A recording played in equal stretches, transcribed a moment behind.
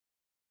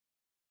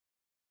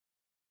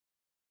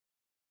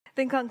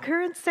The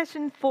concurrent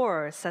session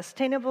 4,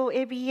 Sustainable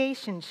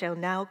Aviation, shall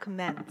now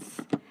commence.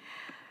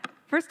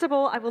 First of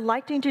all, I would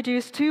like to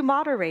introduce two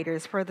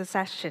moderators for the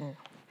session.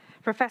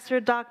 Professor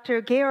Dr.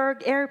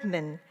 Georg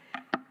Erdmann,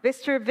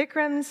 Mr.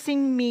 Vikram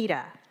Singh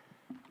Mehta.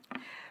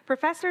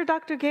 Professor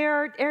Dr.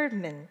 Georg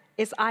Erdmann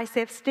is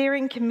ICEF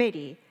Steering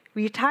Committee,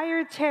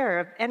 retired Chair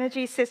of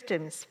Energy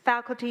Systems,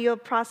 Faculty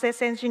of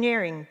Process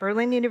Engineering,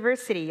 Berlin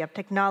University of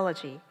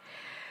Technology.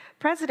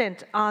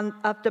 President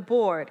of the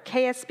Board,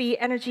 KSB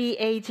Energy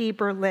AG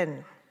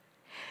Berlin.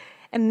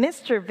 And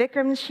Mr.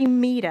 Vikram Singh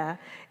Mehta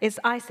is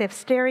ICEF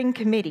Steering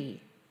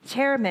Committee,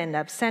 Chairman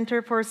of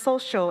Center for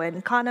Social and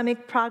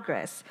Economic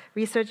Progress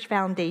Research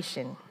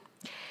Foundation.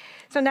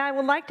 So now I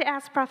would like to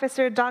ask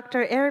Professor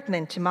Dr.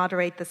 Erdmann to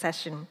moderate the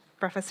session.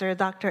 Professor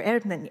Dr.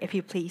 Erdmann, if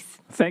you please.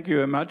 Thank you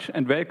very much,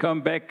 and welcome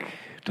back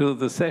to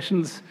the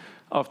sessions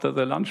after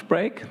the lunch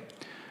break.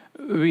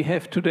 We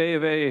have today a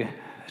very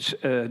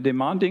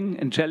demanding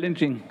and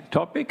challenging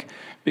topic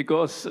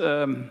because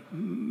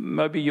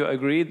maybe you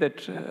agree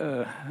that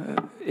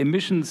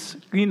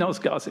greenhouse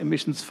gas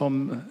emissions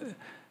from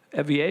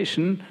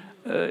aviation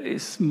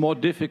is more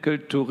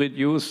difficult to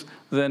reduce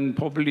than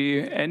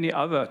probably any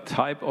other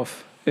type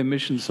of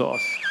emission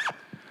source.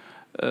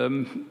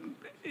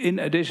 In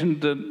addition,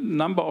 the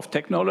number of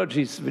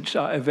technologies which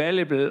are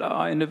available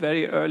are in a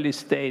very early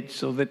stage,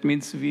 so that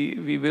means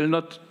we will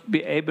not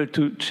be able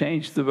to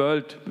change the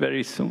world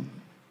very soon.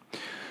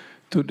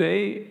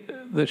 Today,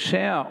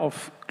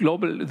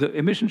 the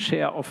emission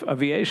share of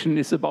aviation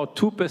is about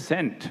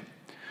 2%.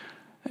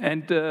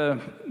 And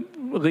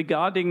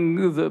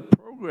regarding the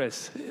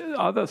progress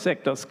other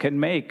sectors can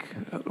make,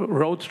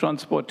 road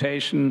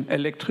transportation,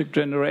 electric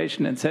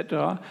generation,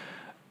 etc.,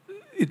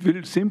 it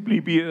will simply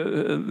be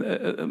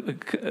the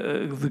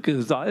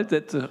result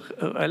that the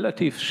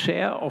relative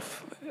share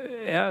of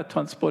air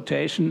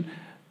transportation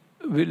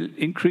will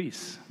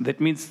increase.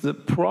 That means the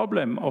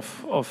problem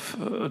of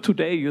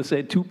today, you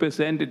say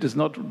 2%, it is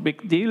not a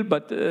big deal,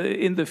 but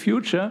in the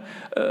future,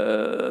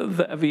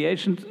 the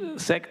aviation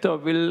sector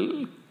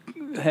will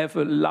have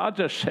a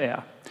larger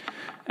share.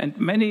 And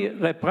many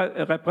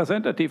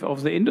representatives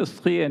of the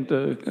industry and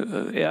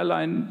the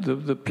airline,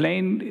 the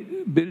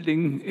plane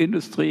building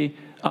industry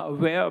are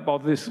aware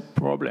about this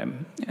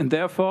problem. And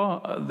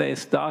therefore, they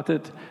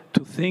started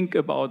to think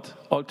about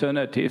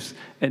alternatives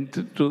and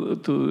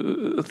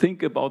to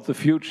think about the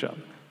future.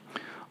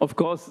 Of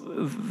course,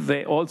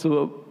 they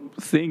also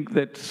think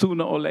that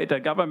sooner or later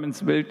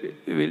governments will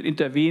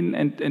intervene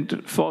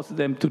and force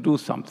them to do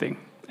something.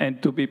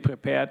 And to be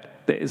prepared,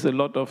 there is a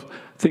lot of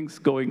things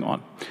going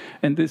on.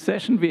 In this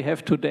session we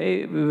have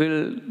today, we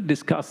will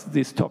discuss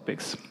these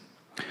topics.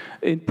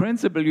 In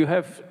principle, you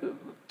have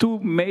two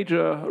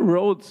major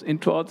roads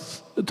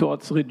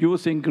towards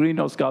reducing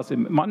greenhouse gas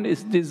emissions. One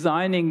is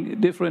designing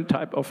different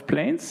type of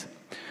planes.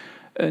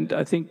 And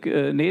I think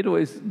NEDO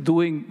is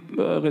doing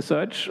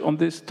research on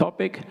this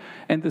topic.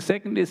 And the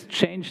second is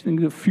changing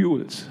the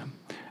fuels.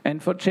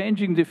 And for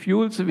changing the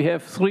fuels, we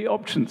have three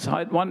options.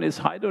 One is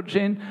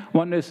hydrogen,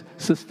 one is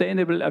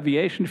sustainable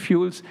aviation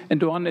fuels,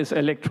 and one is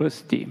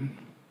electricity.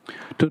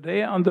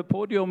 Today on the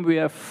podium, we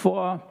have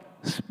four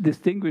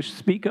distinguished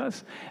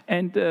speakers,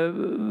 and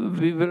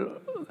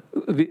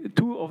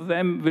two of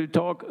them will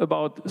talk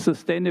about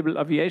sustainable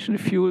aviation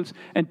fuels,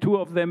 and two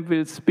of them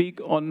will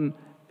speak on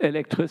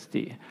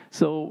electricity.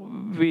 So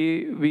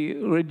we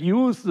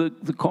reduce the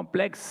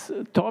complex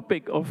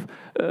topic of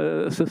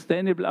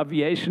sustainable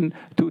aviation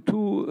to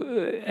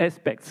two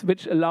aspects,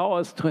 which allow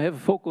us to have a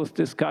focused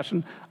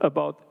discussion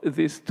about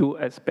these two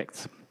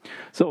aspects.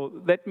 So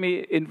let me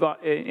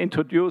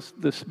introduce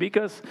the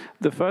speakers.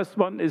 The first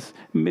one is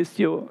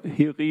Mr.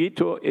 Hiroshi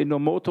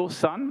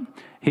ENOMOTO-san.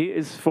 He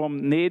is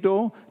from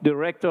NEDO,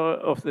 Director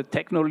of the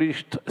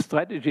Technology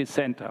Strategy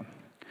Center.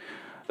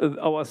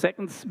 Our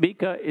second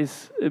speaker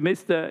is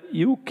Mr.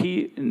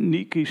 Yuki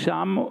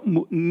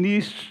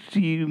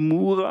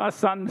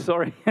Nishimura-san,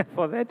 sorry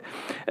for that.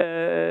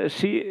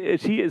 She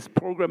is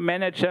Program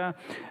Manager,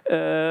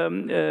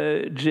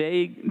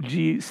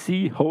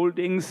 JGC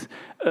Holdings,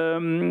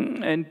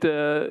 and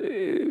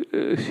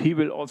he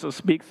will also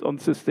speak on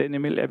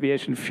sustainable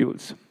aviation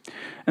fuels.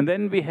 And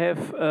then we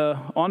have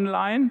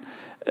online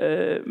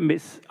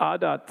Ms.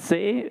 Ada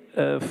Tse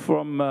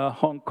from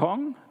Hong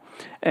Kong.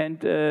 And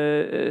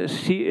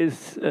she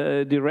is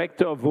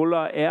director of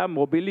Volar Air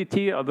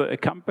Mobility, a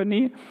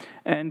company,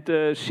 and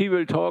she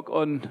will talk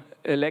on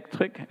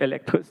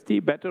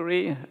electricity,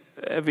 battery,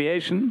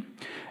 aviation.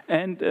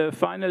 And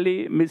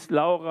finally, Ms.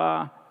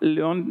 Laura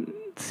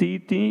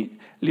Leoncini,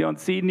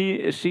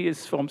 she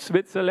is from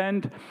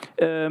Switzerland,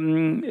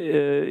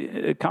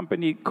 a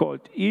company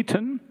called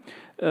Eaton,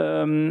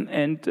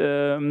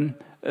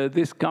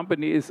 this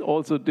company is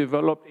also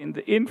developed in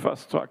the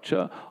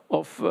infrastructure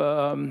of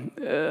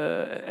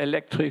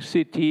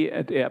electricity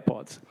at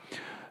airports.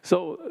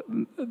 So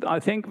I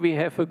think we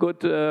have a good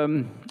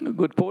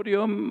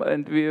podium,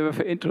 and we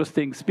have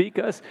interesting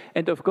speakers.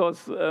 And of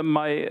course,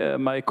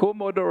 my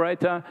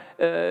co-moderator,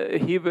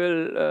 he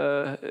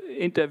will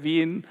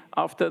intervene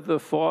after the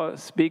 4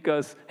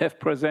 speakers have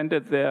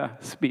presented their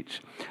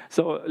speech.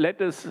 So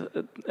let us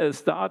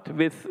start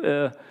with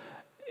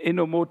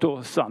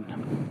ENOMOTO-san.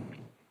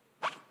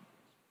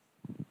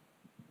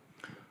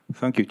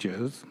 Thank you,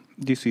 Chairs.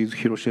 This is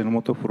Hiroshi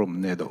ENOMOTO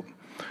from NEDO.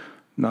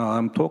 Now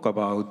I'm talking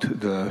about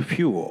the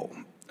fuel,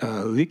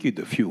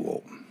 liquid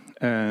fuel.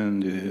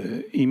 And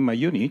in my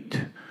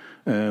unit,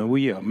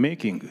 we are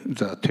making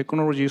the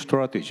technology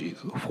strategies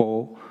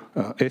for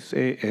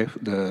SAF,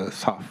 the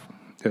SAF.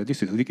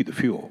 This is liquid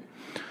fuel.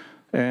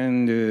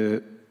 And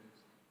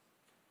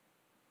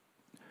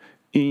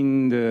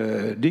in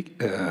the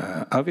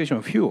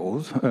aviation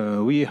fuels,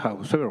 we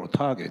have several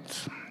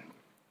targets.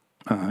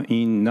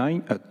 In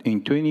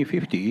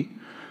 2050,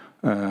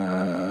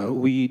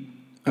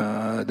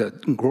 the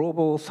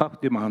global SAF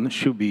demand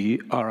should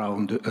be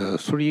around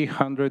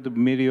 300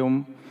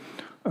 million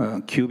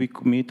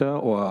cubic meter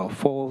or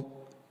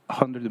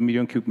 400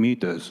 million cubic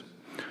meters.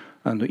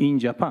 And in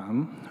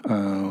Japan,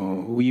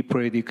 we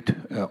predict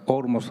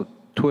almost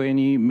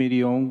 20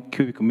 million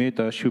cubic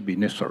meters should be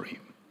necessary.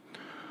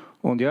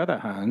 On the other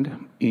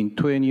hand, in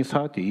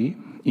 2030,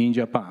 in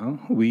Japan,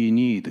 we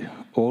need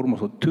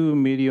almost 2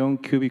 million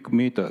cubic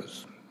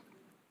meters.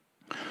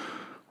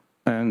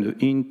 And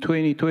in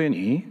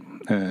 2020,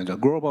 the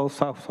global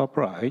SAF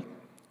supply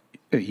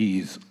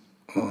is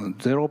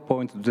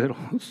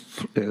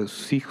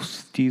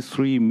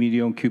 0.063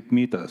 million cubic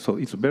meters, so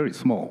it's very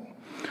small.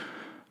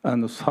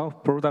 And the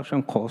SAF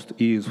production cost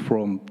is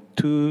from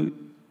 $2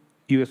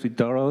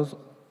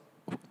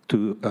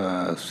 to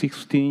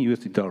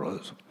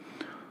 $16.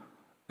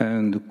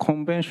 And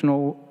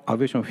conventional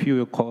aviation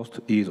fuel cost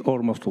is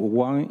almost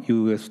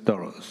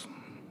 $1.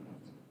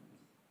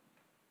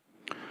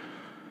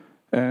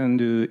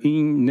 And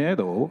in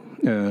NEDO,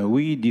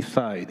 we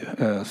decide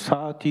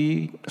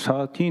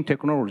 13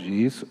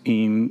 technologies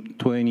in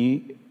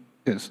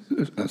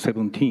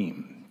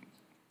 2017.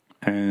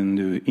 And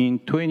in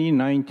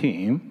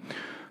 2019,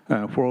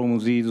 from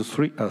these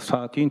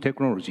 13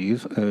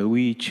 technologies,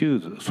 we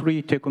choose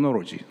 3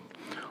 technologies.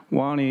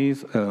 One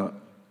is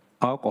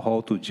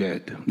alcohol to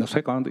jet. The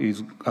second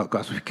is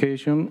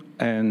gasification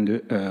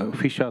and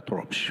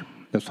Fischer-Tropsch.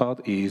 The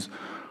third is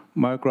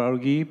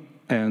microalgae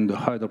and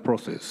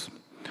hydroprocess.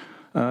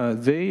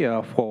 They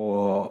are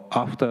for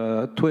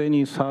after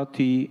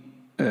 2030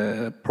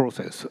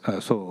 process,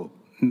 so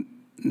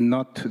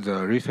not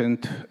the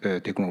recent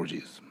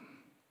technologies.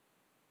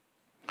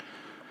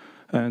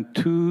 And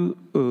to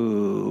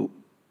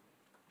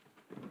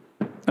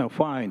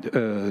find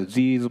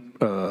these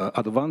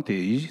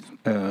advantages,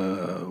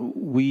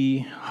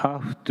 we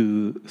have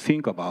to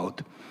think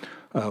about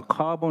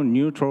carbon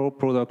neutral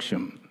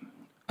production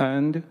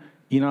and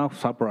enough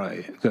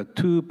supply. The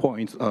 2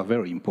 points are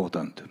very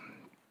important.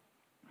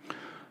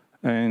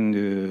 And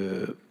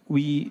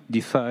we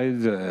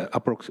decide the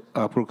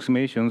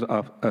approximations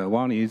of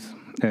one is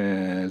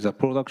the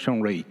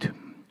production rate,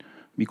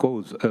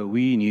 because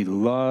we need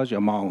large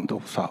amount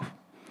of SAF.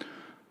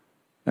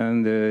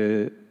 And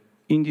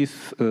in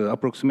these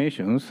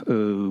approximations,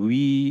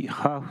 we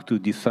have to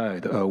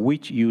decide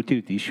which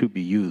utility should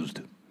be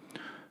used.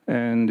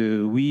 And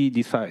we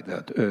decide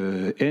that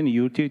any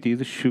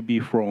utilities should be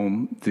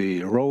from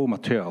the raw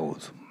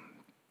materials.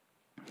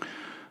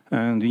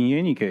 And in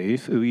any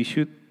case, we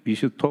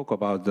should talk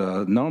about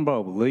the number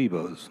of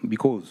labors,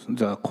 because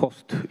the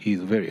cost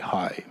is very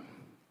high.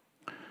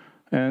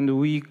 And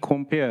we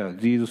compare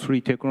these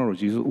 3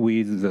 technologies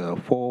with the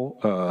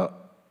 4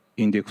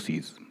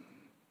 indexes.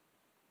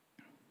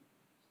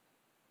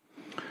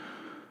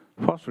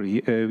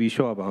 Firstly, we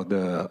show about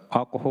the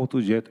alcohol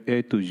to jet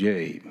A to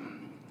J.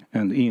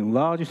 And in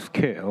large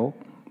scale,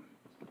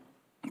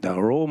 the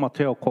raw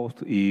material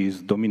cost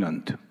is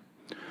dominant.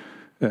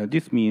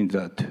 This means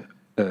that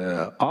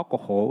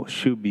alcohol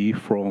should be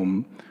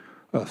from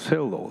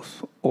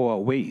cellulose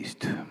or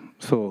waste.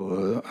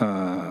 So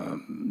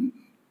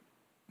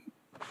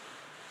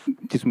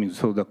this means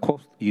so the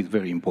cost is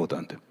very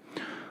important.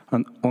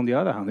 And on the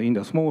other hand, in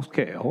the small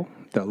scale,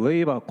 the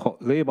labor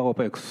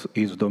OPEX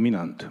is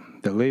dominant.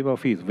 The labor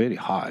fee is very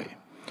high.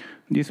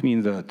 This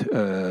means that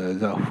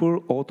the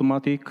full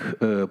automatic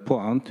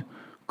plant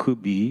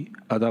could be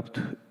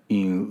adapted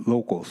in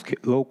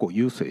local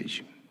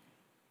usage.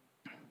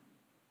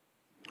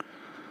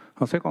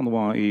 The second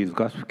one is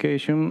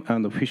gasification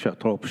and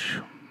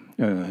Fischer-Tropsch.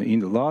 In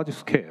the large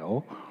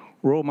scale,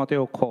 raw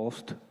material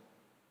cost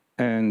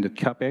and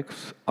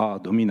capex are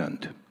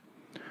dominant.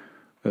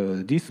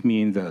 This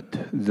means that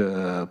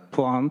the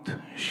plant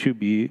should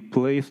be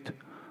placed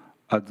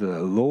at the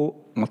low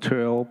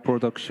material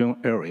production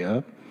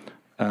area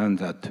and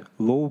that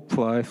low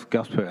price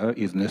gas fare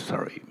is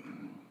necessary.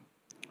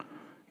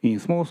 In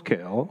small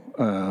scale,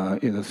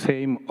 in the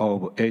same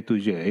of A to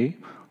J,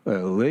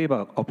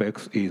 labor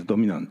OPEX is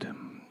dominant.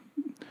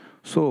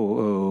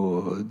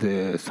 So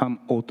some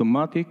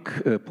automatic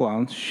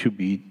plants should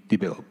be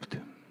developed.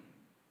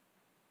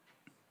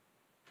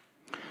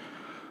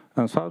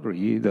 And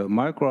thirdly, the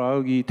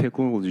microalgae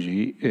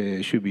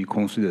technology should be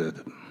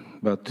considered.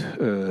 But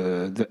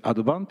the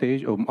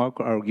advantage of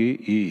microalgae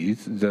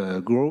is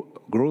the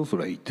growth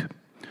rate.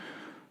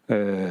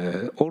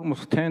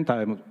 Almost 10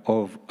 times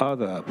of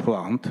other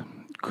plant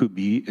could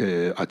be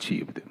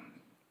achieved.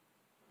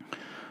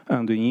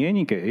 And in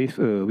any case,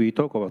 we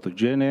talk about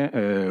gene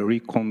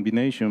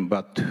recombination,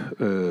 but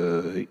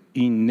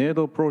in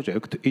NEDO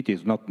project, it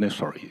is not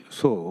necessary.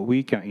 So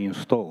we can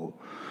install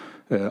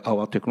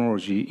our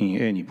technology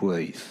in any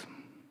place.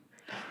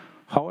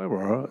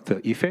 However,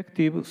 the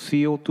effective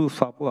CO2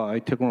 supply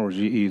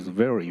technology is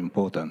very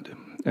important,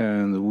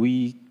 and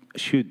we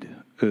should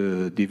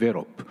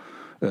develop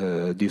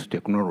this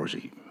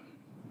technology.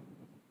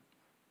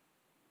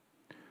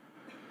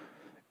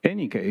 In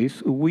any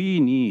case, we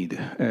need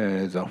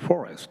the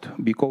forest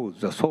because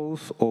the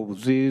source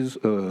of these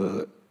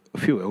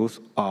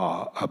fuels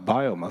are a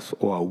biomass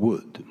or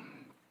wood.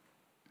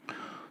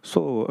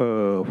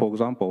 So, for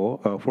example,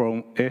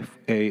 from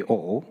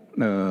FAO,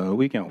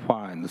 we can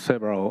find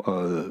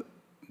several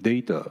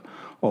data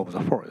of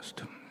the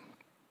forest.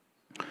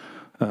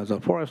 The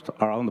forest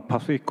around the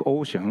Pacific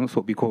Ocean,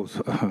 so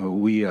because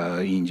we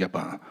are in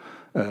Japan,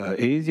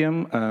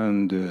 Asian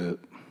and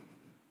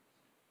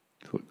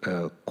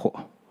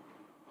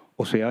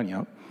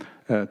Oceania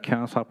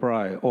can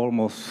supply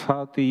almost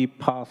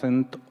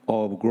 30%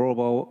 of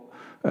global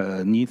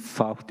net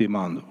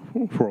self-demand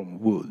from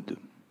wood.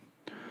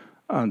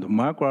 And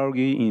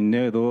microalgae in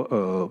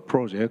NEDO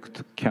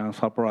project can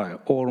supply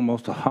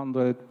almost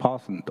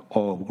 100%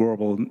 of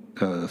global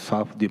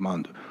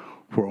self-demand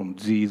from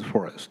these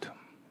forests.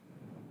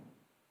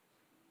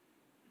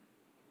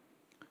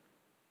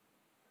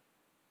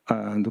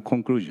 And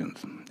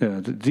conclusions.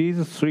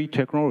 These three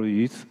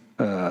technologies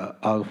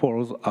as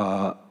follows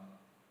are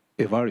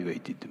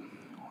evaluated.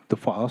 The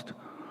first,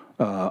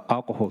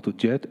 alcohol to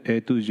jet, A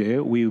to J,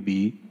 will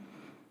be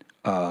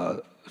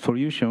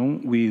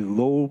solution with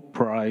low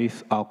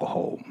price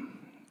alcohol.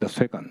 The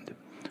second,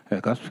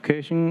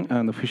 gasification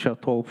and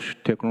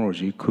Fischer-Tropsch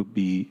technology could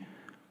be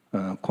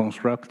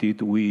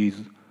constructed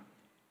with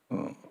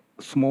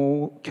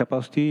small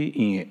capacity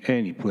in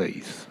any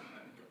place.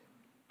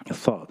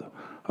 Third,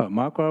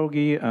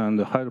 microalgae and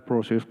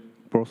hydroprocess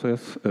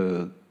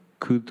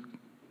could,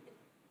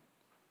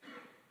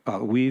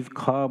 with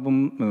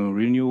carbon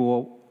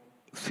renewal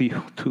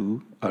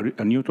CO2,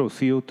 a neutral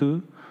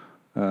CO2,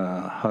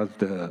 has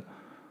the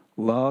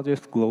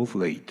largest growth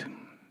rate.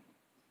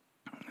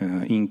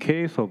 In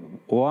case of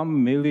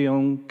 1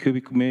 million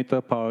cubic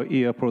meter per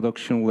year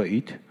production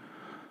rate,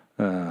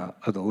 the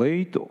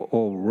rate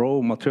of raw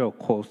material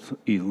cost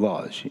is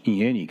large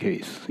in any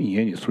case, in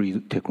any three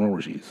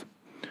technologies.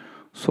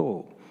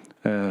 So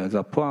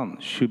the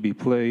plant should be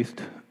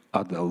placed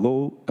at the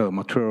low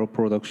material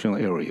production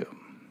area.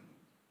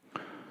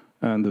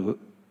 And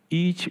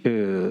any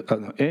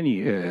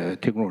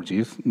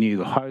technologies need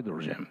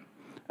hydrogen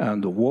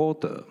and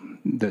water.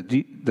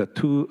 The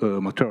two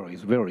materials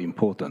is very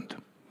important.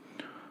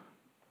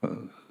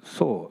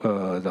 So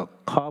the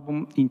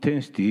carbon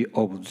intensity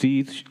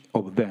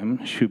of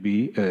them should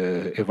be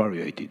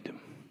evaluated.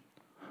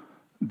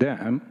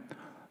 Then,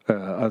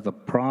 as a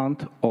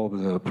plant of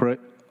the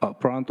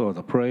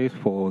place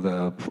for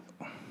the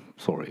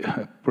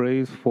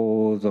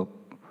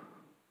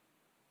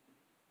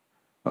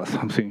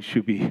something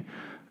should be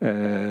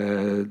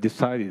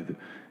decided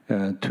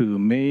to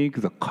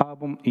make the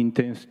carbon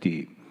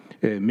intensity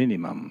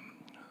minimum,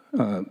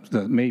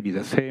 maybe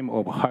the same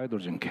of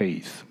hydrogen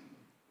case.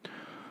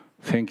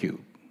 Thank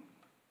you.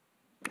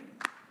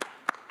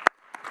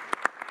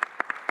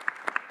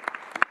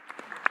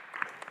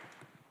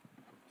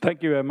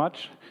 Thank you very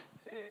much,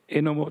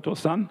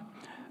 Enomoto-san.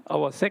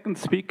 Our second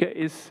speaker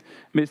is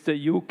Mr.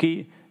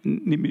 Yuki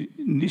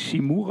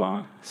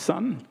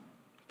Nishimura-san.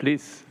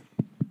 Please,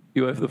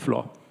 you have the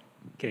floor.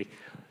 Okay.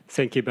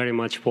 Thank you very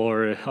much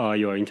for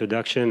your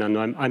introduction, and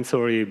I'm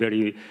sorry,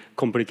 very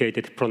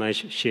complicated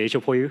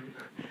pronunciation for you.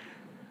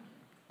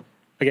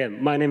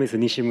 Again, my name is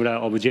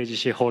Nishimura of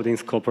JGC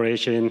Holdings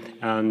Corporation,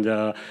 and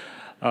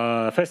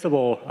first of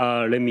all,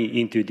 let me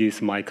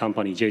introduce my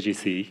company,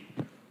 JGC.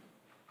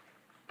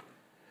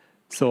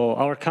 So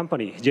our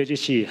company,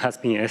 JGC, has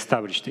been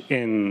established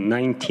in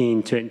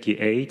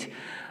 1928,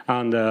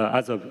 and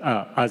as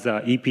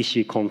an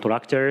EPC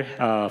contractor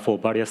for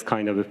various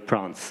kind of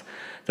plants.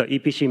 The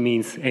EPC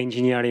means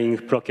engineering,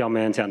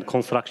 procurement, and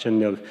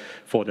construction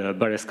for the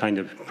various kind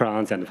of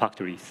plants and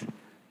factories.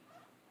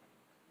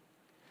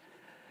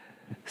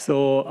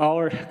 So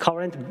our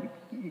current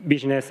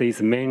business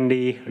is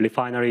mainly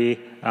refinery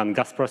and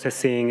gas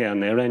processing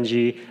and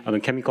LNG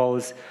and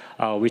chemicals,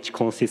 which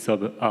consists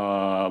of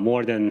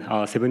more than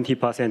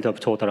 70%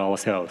 of total our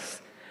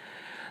sales.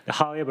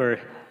 However,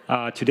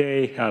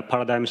 today,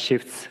 paradigm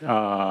shifts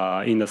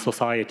in the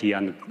society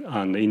and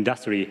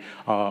industry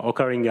are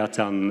occurring at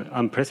an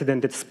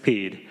unprecedented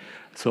speed.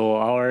 So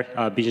our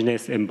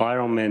business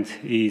environment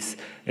is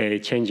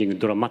changing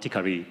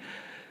dramatically.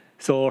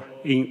 So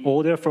in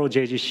order for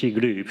JGC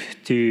Group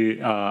to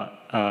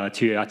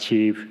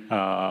achieve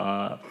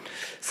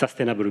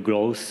sustainable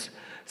growth,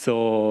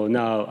 so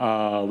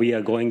now we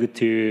are going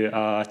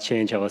to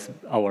change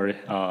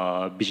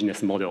our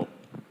business model.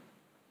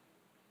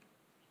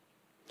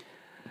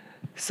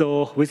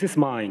 So with this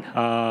in mind,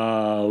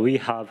 we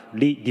have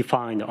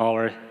redefined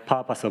our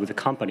purpose of the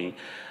company,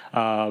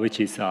 which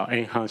is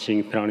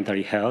enhancing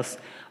planetary health,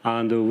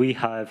 and we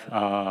have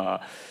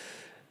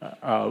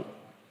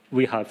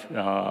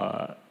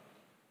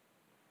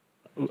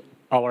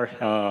our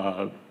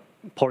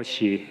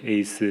policy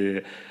is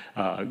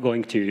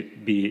going to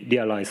be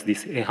realized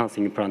this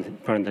enhancing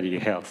planetary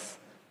health.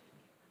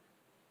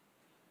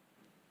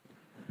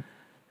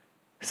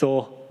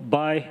 So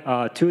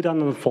by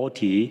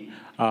 2040,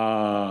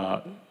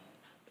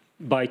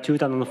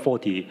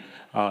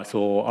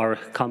 so our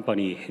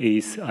company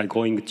is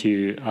going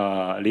to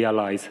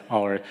realize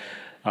our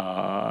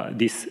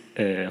these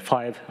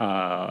 5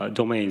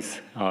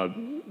 domains.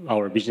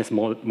 Our business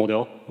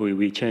model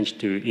we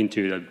changed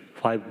into the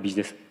 5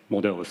 business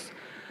models,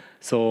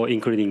 so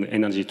including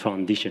energy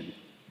transition.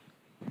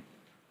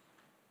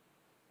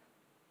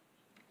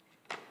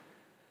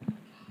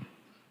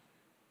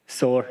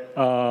 So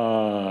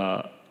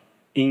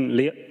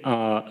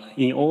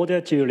in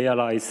order to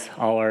realize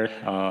our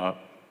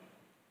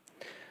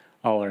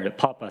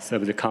purpose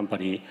of the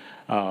company,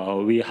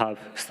 we have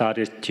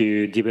started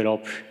to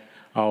develop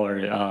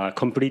our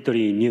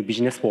completely new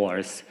business for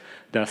us.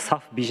 The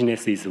SAF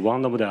business is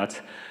one of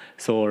that,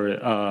 so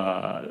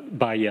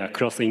by a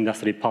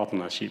cross-industry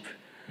partnership.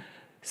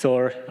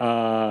 So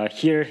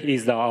here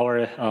is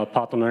our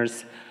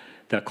partners.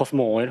 The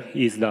Cosmo Oil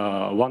is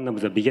one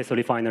of the biggest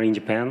refinery in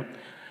Japan,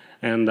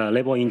 and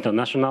Levo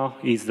International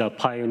is the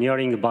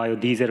pioneering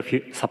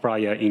biodiesel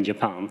supplier in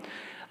Japan,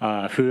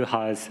 who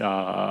has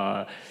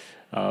a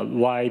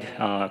wide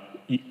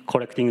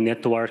collecting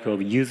network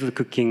of used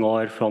cooking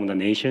oil from the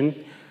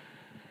nation.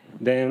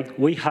 Then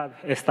we have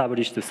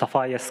established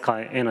Sapphire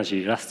Sky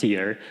Energy last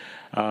year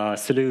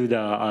through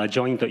the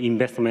joint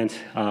investment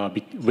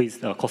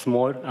with Cosmo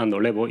Oil and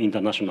Levo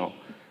International.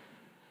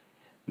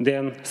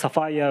 Then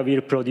Sapphire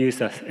will produce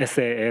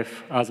SAF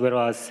as well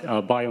as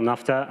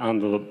bio-naphtha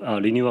and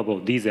renewable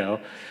diesel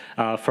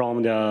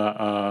from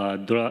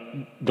the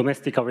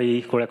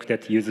domestically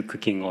collected used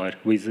cooking oil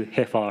with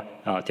HEFA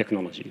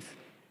technologies.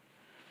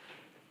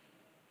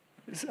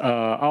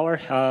 Our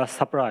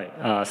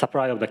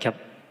supply of the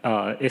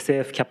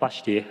SAF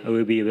capacity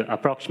will be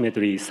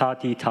approximately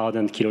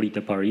 30,000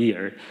 kiloliters per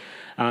year,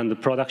 and the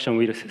production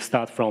will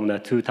start from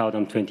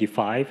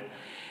 2025.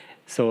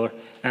 So,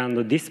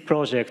 and this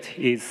project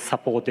is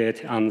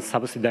supported and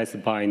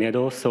subsidized by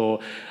NEDO, so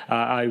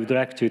I would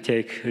like to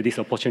take this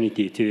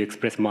opportunity to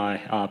express my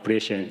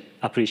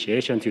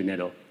appreciation to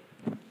NEDO.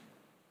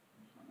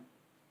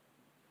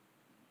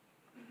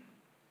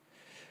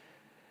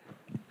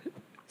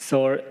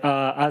 So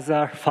as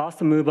a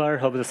first mover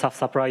of the SAF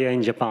supplier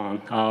in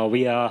Japan,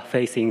 we are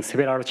facing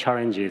several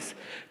challenges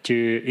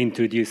to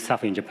introduce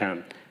SAF in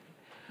Japan.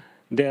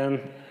 Then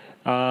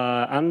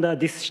under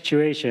this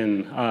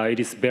situation, it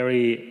is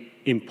very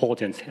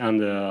important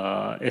and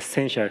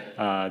essential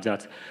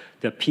that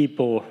the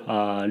people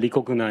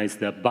recognize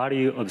the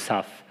value of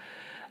SAF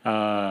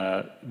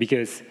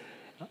because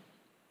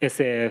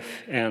SAF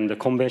and the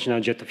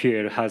conventional jet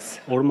fuel has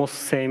almost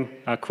same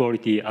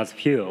quality as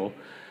fuel.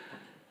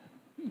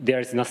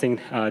 There is nothing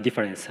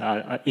difference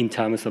in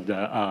terms of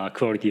the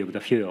quality of the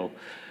fuel.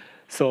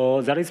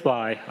 So that is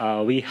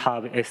why we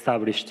have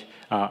established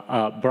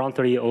a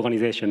voluntary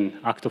organization,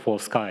 Act for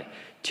Sky,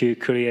 to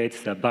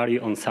create the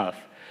value on SAF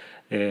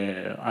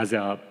as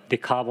a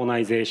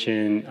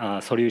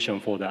decarbonization solution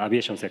for the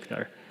aviation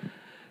sector.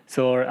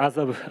 So as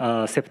of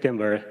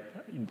September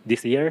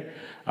this year,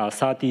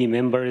 30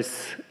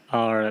 members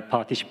are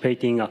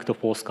participating in Act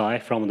for Sky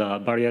from the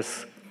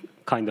various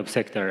kind of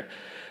sector.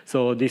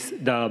 So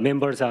the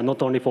members are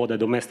not only for the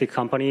domestic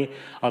company,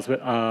 as well,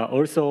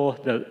 also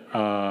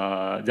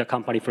the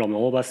company from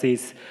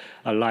overseas,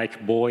 like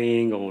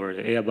Boeing or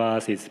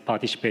Airbus, is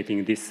participating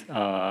in this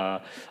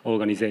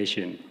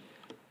organization.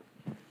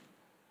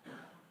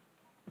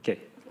 Okay,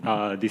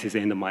 this is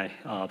the end of my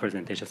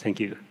presentation. Thank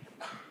you.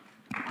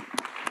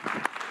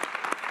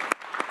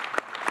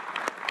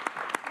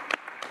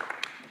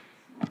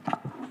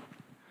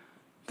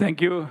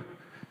 Thank you,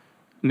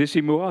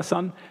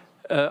 Nishimura-san.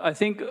 I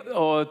think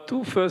our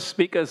 2 first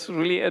speakers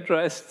really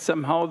addressed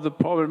somehow the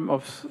problem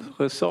of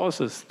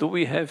resources. Do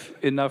we have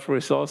enough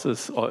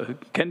resources, or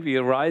can we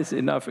raise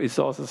enough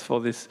resources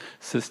for this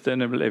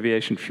sustainable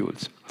aviation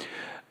fuels?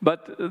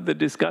 But the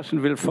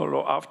discussion will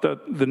follow after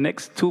the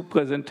next 2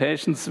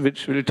 presentations,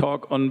 which will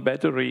talk on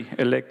battery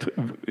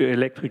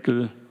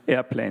electrical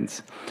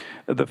airplanes.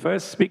 The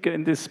first speaker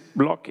in this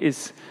block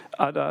is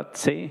Ada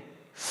C.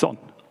 Son,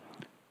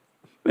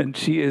 and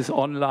she is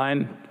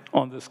online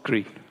on the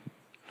screen.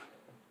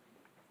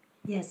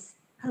 Yes.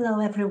 Hello,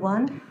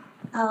 everyone.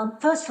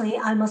 Firstly,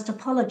 I must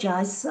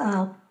apologize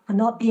for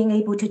not being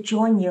able to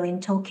join you in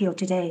Tokyo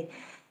today.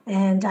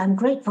 And I'm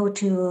grateful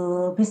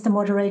to Mr.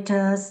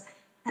 Moderators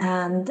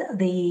and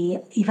the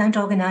event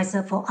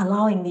organizer for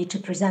allowing me to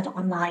present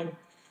online.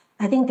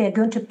 I think they're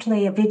going to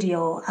play a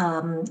video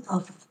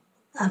of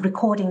a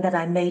recording that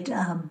I made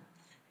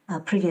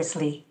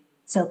previously.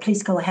 So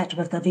please go ahead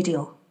with the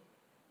video.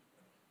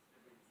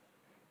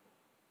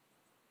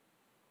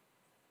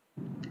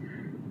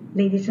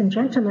 Ladies and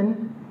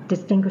gentlemen,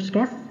 distinguished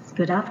guests,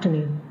 good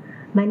afternoon.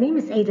 My name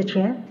is Ada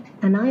Chia,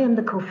 and I am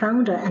the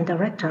co-founder and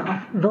director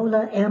of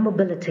Volar Air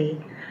Mobility,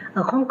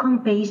 a Hong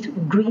Kong-based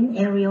green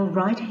aerial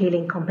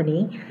ride-hailing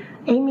company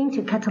aiming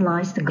to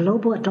catalyze the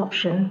global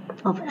adoption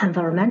of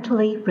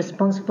environmentally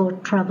responsible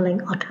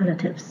traveling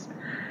alternatives.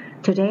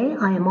 Today,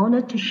 I am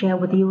honored to share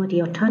with you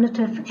the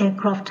alternative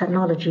aircraft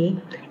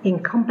technology in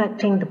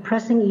combating the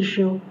pressing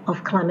issue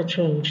of climate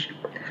change.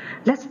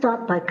 Let's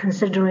start by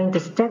considering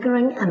the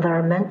staggering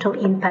environmental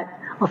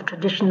impact of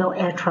traditional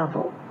air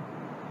travel.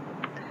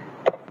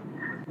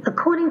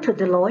 According to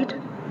Deloitte,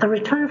 a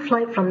return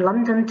flight from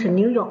London to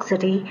New York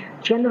City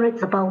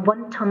generates about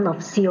 1 ton of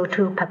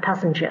CO2 per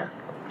passenger.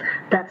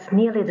 That's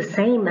nearly the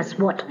same as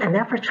what an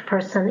average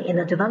person in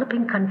a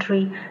developing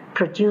country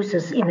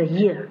produces in a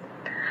year.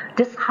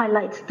 This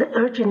highlights the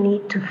urgent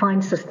need to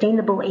find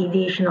sustainable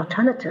aviation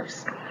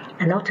alternatives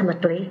and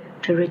ultimately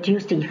to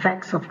reduce the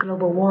effects of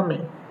global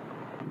warming.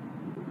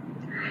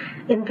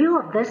 In view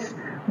of this,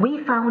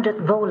 we founded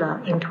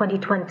Volar in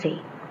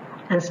 2020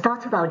 and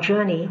started our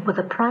journey with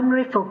a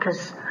primary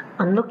focus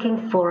on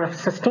looking for a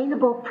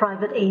sustainable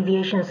private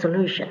aviation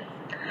solution.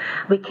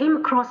 We came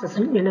across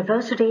a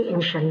university in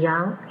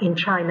Shenyang, in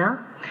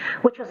China,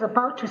 which was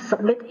about to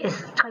submit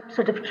its type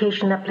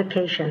certification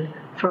application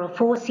for a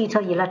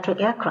 4-seater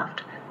electric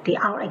aircraft, the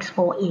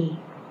RX-4E.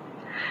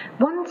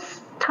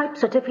 Once type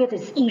certificate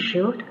is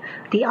issued,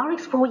 the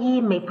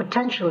RX-4E may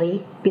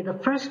potentially be the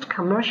first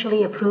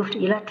commercially approved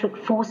electric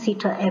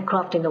 4-seater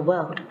aircraft in the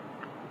world.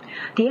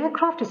 The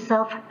aircraft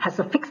itself has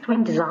a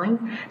fixed-wing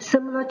design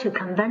similar to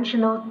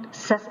conventional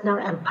Cessna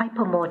and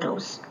Piper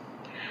models.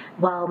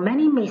 While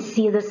many may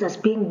see this as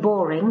being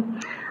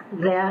boring,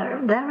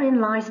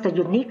 therein lies the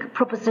unique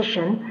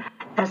proposition,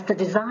 as the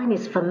design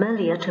is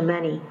familiar to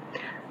many,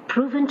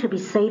 proven to be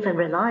safe and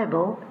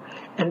reliable,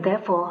 and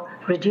therefore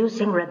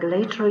reducing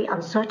regulatory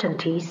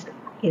uncertainties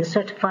in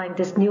certifying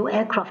this new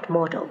aircraft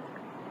model.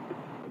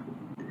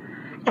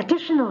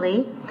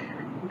 Additionally,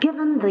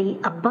 given the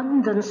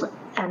abundance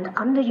and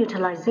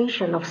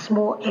underutilization of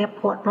small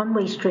airport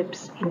runway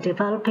strips in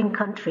developing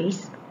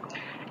countries,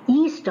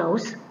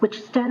 ESTOs,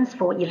 which stands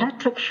for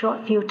Electric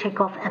Short Field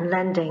Takeoff and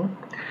Landing,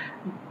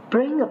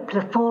 bring a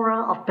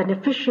plethora of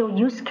beneficial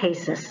use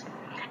cases,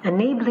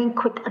 enabling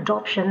quick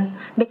adoption,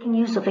 making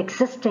use of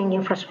existing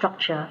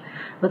infrastructure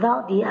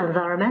without the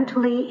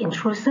environmentally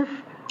intrusive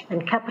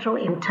and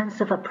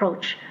capital-intensive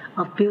approach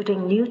of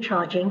building new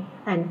charging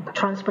and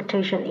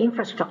transportation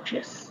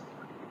infrastructures.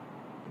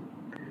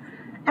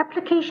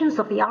 Applications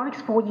of the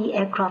RX-4E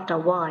aircraft are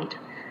wide,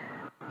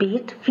 be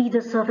it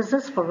feeder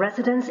services for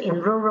residents in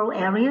rural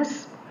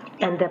areas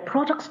and their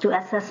products to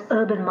access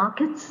urban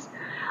markets,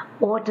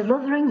 or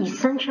delivering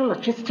essential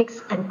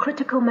logistics and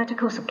critical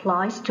medical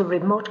supplies to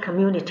remote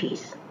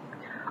communities.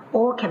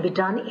 All can be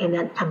done in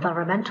an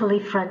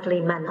environmentally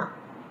friendly manner.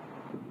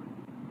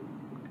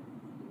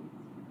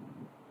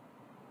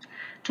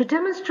 To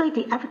demonstrate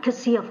the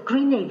efficacy of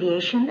green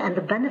aviation and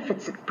the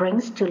benefits it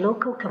brings to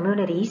local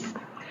communities,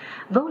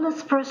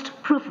 Volar's first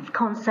proof of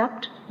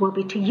concept will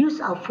be to use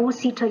our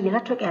 4-seater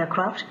electric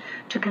aircraft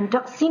to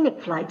conduct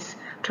scenic flights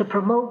to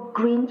promote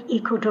green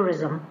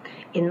ecotourism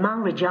in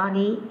Mount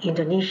Rinjani,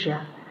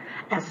 Indonesia,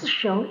 as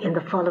shown in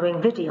the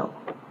following video.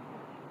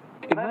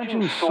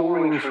 Imagine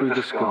soaring through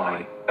the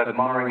sky,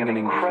 admiring an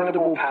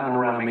incredible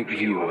panoramic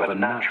view of a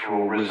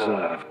natural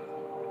reserve,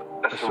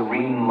 a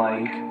serene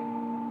lake,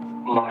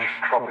 lush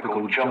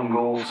tropical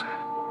jungles,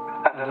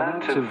 and an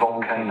active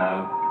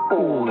volcano,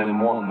 all in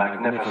one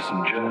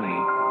magnificent journey.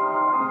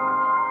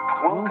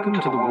 Welcome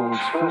to the world's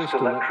first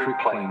electric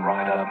plane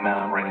ride up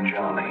Mount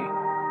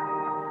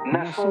Rinjani.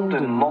 Nestled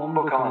in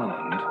Lombok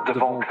Island, the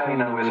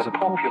volcano is a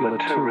popular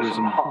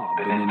tourism hub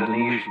in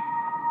Indonesia.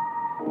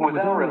 With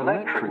our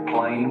electric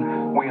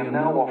plane, we are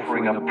now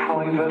offering a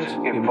private,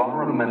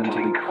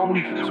 environmentally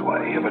conscious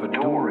way of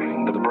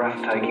adoring the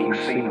breathtaking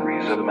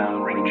sceneries of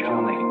Mount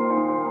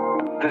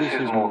Rinjani. This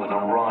is more than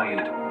a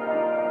ride.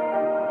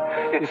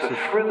 It's a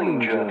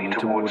thrilling journey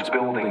towards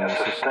building a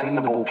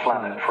sustainable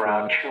planet for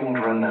our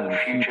children and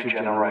future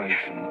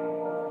generation.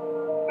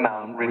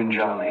 Mount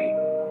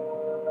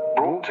Rinjani,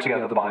 brought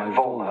together by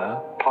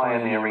Volar,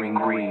 pioneering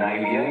green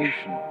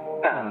aviation,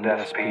 and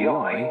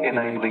SPI,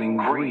 enabling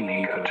green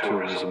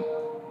ecotourism.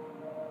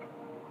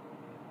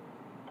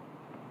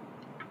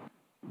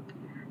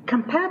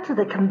 Compared to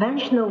the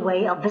conventional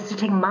way of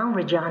visiting Mount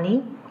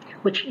Rinjani,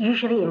 which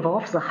usually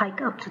involves a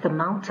hike up to the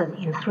mountain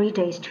in 3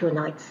 days, 2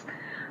 nights,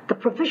 the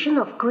provision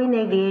of green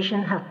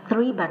aviation has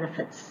 3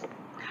 benefits.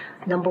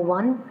 Number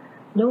 1,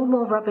 no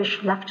more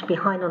rubbish left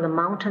behind on the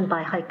mountain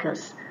by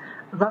hikers,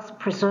 thus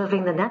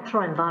preserving the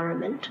natural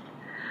environment.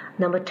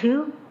 Number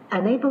 2,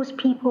 enables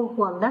people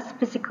who are less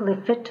physically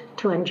fit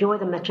to enjoy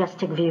the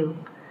majestic view.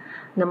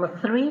 Number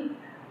 3,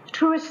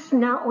 Tourists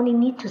now only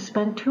need to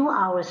spend 2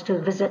 hours to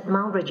visit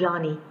Mount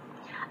Rajani,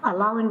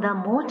 allowing them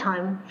more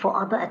time for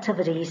other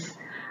activities,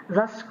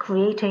 thus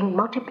creating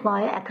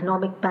multiplier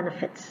economic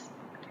benefits.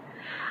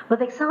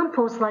 With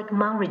examples like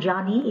Mount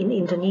Rajani in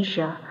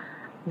Indonesia,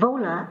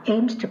 Volar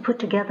aims to put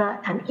together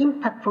an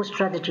impactful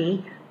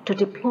strategy to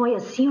deploy a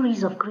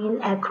series of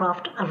green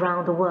aircraft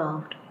around the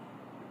world.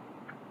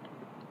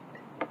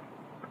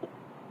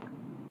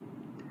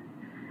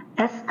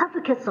 As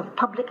advocates of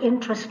public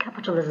interest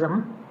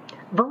capitalism,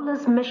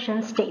 Volar's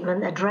mission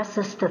statement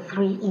addresses the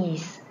 3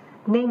 E's,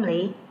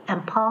 namely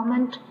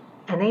empowerment,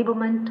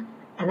 enablement,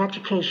 and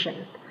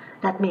education.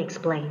 Let me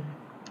explain.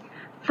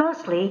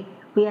 Firstly,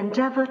 we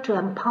endeavor to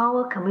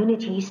empower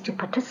communities to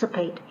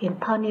participate in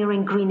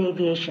pioneering green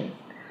aviation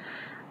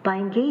by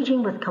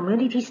engaging with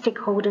community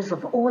stakeholders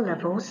of all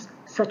levels,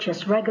 such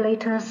as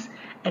regulators,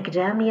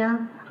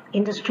 academia,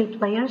 industry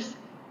players,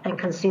 and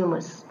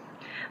consumers.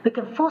 We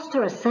can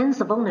foster a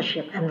sense of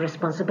ownership and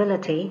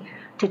responsibility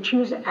to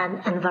choose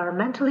an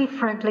environmentally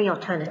friendly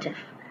alternative.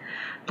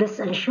 This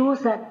ensures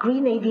that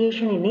green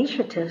aviation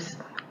initiatives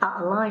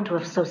are aligned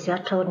with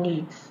societal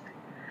needs.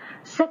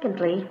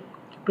 Secondly,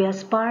 we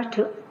aspire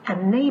to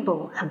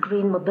enable a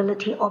green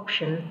mobility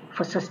option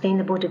for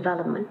sustainable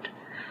development.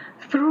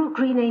 Through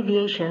green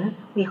aviation,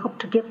 we hope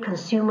to give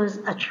consumers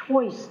a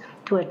choice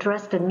to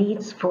address the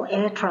needs for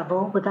air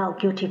travel without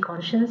guilty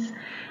conscience,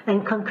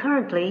 and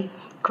concurrently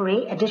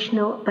create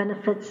additional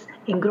benefits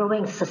in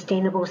growing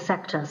sustainable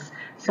sectors,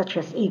 such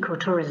as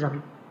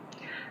ecotourism.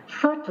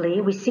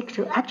 Thirdly, we seek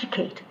to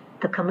educate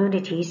the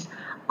communities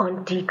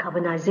on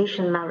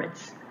decarbonization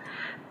merits.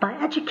 By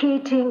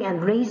educating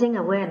and raising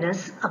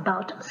awareness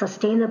about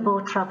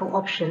sustainable travel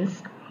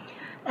options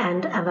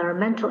and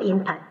environmental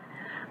impact,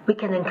 we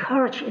can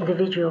encourage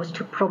individuals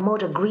to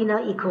promote a greener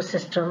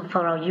ecosystem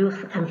for our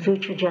youth and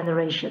future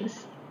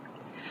generations.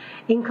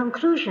 In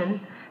conclusion,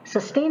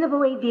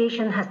 sustainable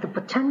aviation has the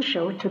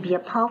potential to be a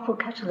powerful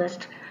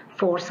catalyst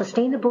for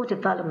sustainable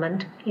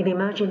development in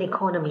emerging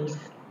economies.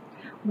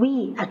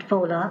 We at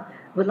Volar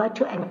would like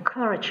to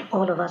encourage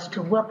all of us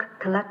to work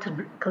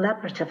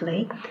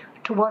collaboratively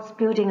towards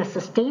building a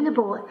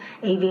sustainable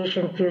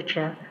aviation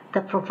future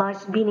that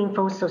provides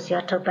meaningful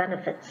societal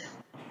benefits.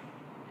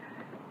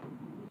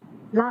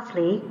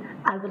 Lastly,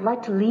 I would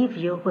like to leave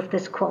you with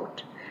this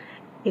quote: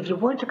 "If you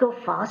want to go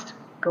fast,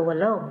 go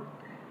alone.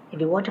 If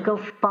you want to go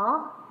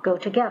far, go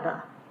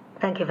together."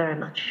 Thank you very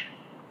much.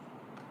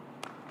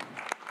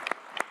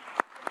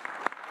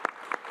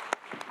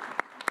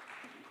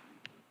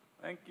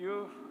 Thank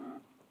you,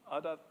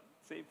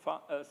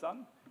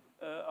 Ada-san.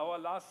 Our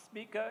last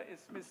speaker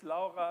is Ms.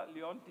 Laura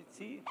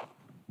Leoncini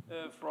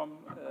from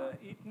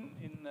Eaton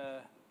in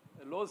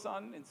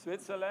Lausanne in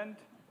Switzerland.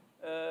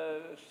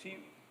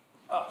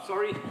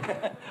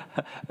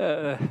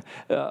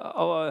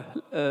 Our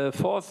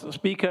fourth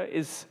speaker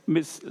is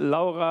Ms.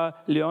 Laura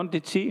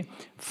Leoncini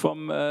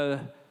from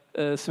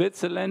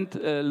Switzerland,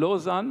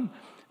 Lausanne.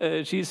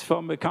 She's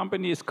from a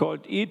company it's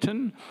called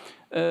Eaton,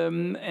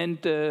 and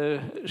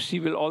she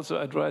will also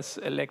address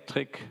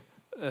electric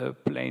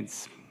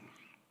planes.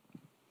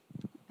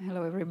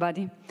 Hello,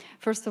 everybody.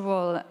 First of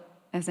all,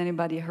 has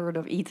anybody heard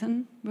of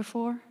Eaton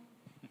before?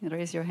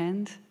 Raise your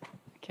hand.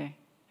 Okay,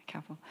 a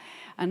couple.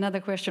 Another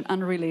question,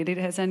 unrelated.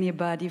 Has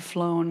anybody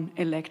flown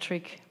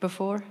electric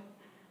before?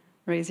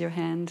 Raise your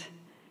hand.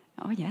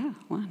 Oh, yeah,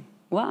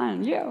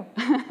 one, you.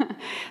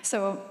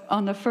 So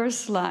on the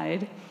first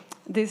slide,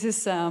 this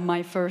is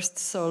my first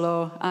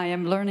solo. I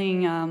am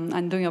learning,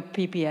 I'm doing a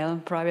PPL,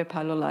 private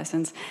pilot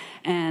license,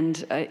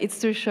 and it's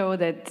to show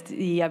that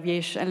the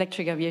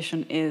electric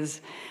aviation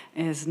is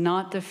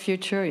not the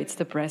future, it's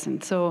the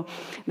present. So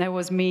that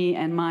was me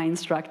and my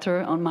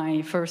instructor on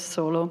my first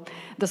solo.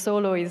 The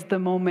solo is the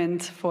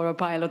moment for a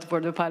pilot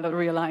where the pilot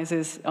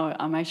realizes, oh,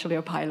 I'm actually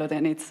a pilot,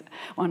 and it's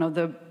one of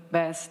the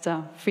best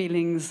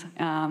feelings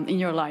in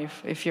your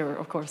life, if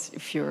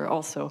you're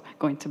also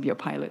going to be a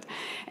pilot.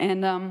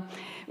 And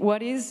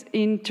what is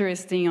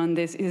interesting on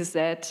this is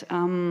that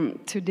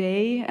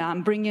today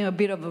I'm bringing a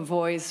bit of a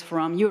voice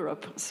from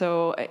Europe.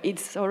 So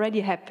it's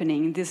already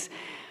happening, this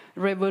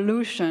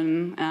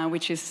revolution,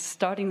 which is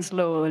starting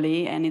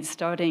slowly, and it's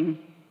starting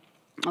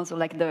also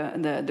like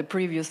the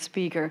previous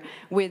speaker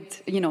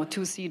with,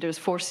 2-seaters,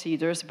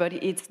 4-seaters, but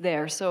it's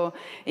there. So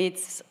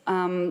it's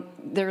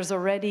there's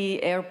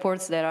already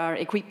airports that are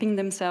equipping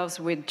themselves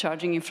with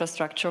charging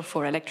infrastructure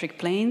for electric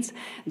planes.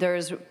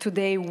 There's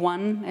today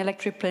one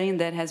electric plane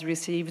that has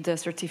received a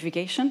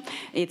certification.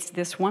 It's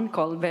this one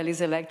called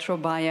Velis Electro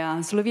by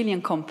a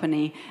Slovenian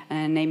company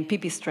named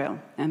Pipistrel.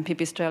 And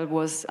Pipistrel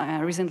was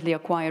recently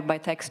acquired by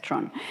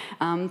Textron.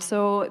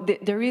 So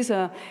there is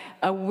the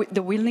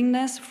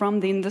willingness from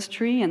the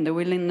industry and the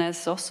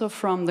willingness also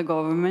from the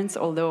governments,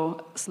 although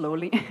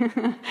slowly,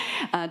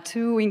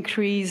 to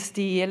increase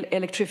the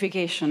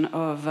electrification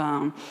of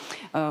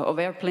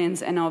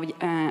airplanes and of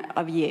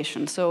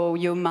aviation. So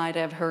you might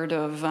have heard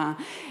of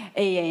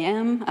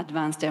AAM,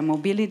 Advanced Air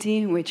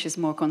Mobility, which is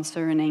more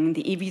concerning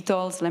the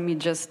eVTOLs. Let me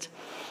just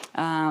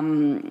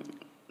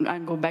I'll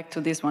go back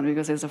to this one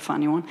because it's a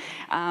funny one.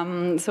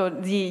 So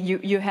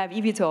you have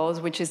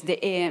eVTOLs, which is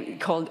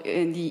called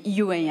the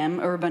UAM,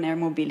 urban air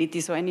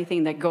mobility. So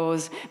anything that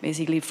goes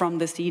basically from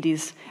the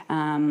cities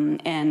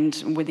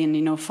and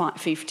within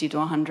 50 to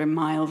 100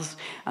 miles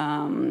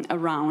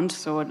around.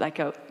 So like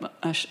a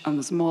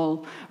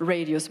small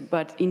radius,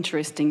 but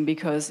interesting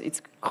because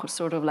it's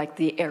sort of like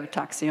the air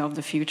taxi of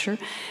the future.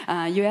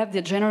 You have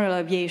the general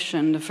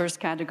aviation, the first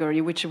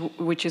category,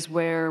 which is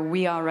where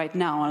we are right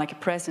now, like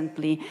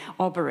presently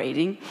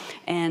operating,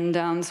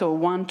 and so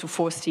 1 to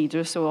 4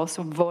 seaters, so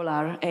also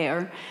Volar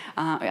air.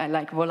 I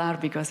like Volar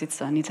because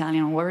it's an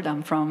Italian word.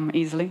 I'm from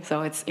Italy,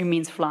 so it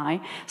means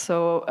fly.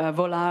 So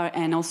Volar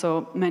and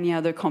also many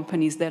other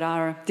companies that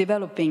are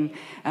developing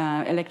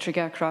electric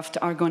aircraft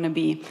are going to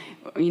be,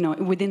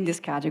 within this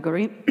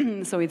category.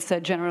 So it's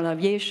general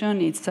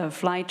aviation, it's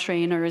flight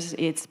trainers,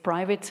 it's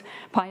private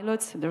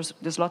pilots.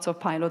 There's lots of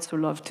pilots who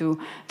love to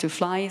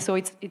fly. So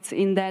it's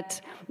in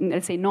that,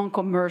 let's say,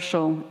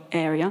 non-commercial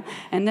area.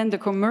 And then the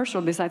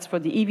commercial, besides for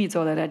the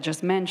eVTOL that I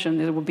just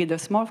mentioned, it will be the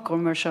small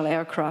commercial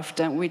aircraft,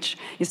 which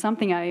is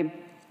something I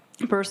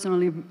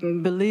personally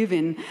believe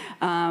in,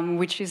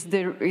 which is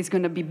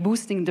going to be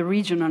boosting the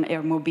regional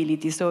air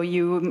mobility. So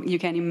you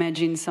can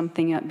imagine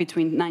something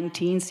between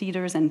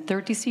 19-seaters and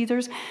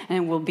 30-seaters,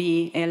 and will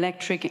be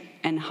electric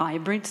and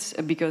hybrids,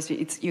 because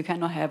you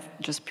cannot have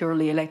just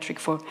purely electric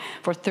for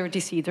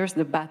 30-seaters.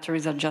 The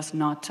batteries are just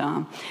not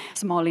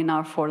small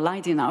enough or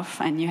light enough,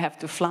 and you have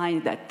to fly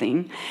that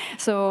thing.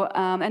 So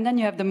and then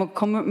you have the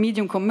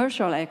medium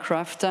commercial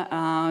aircraft,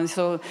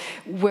 so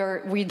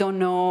where we don't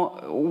know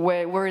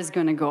where it's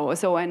going to go.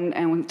 So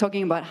and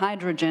talking about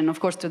hydrogen, of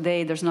course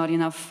today there's not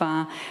enough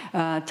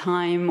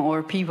time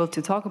or people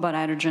to talk about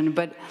hydrogen,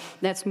 but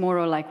that's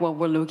more like what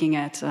we're looking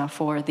at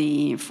for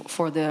the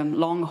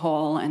long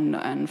haul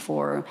and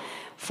for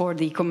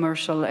the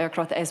commercial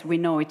aircraft as we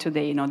know it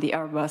today, the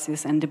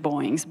Airbuses and the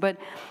Boeings. But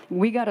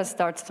we got to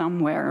start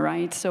somewhere,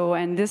 right? So,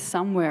 and this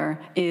somewhere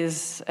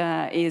is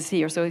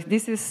here. So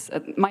this is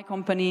my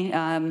company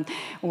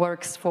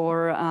works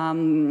for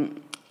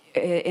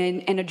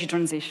energy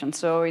transition.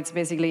 So it's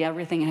basically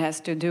everything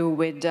has to do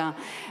with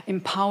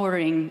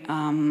empowering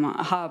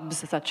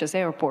hubs such as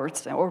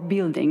airports or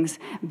buildings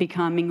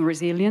becoming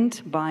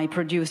resilient by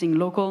producing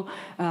local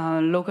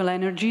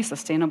energy,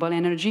 sustainable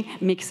energy,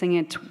 mixing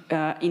it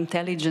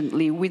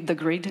intelligently with the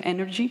grid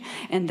energy,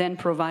 and then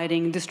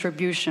providing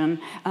distribution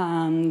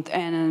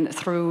and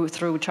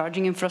through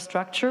charging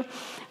infrastructure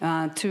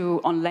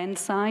on land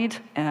side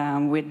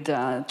with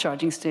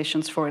charging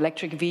stations for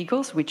electric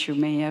vehicles, which you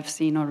may have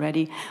seen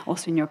already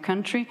also in your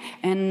country,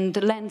 and the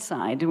land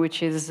side,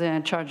 which is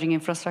charging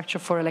infrastructure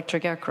for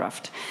electric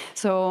aircraft.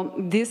 So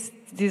this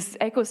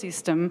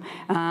ecosystem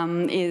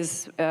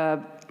is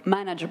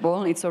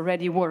manageable, it's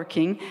already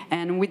working,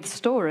 and with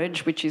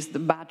storage, which is the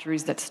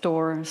batteries that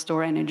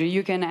store energy,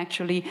 you can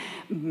actually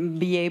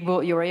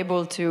you're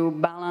able to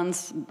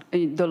balance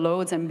the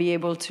loads and be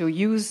able to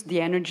use the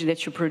energy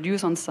that you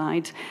produce on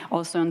site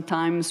also in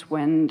times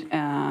when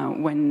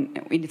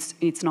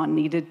it's not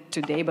needed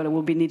today, but it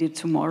will be needed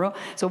tomorrow.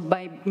 So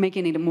by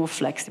making it more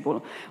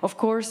flexible. Of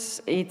course,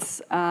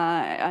 it's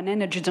an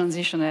energy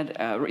transition that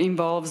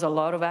involves a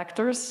lot of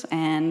actors,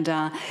 and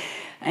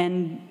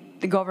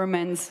the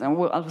governments,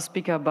 I'll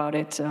speak about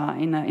it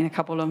in a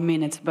couple of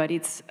minutes, but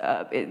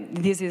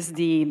this is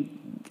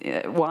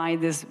why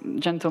this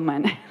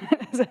gentleman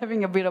is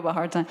having a bit of a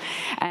hard time.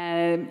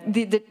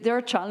 There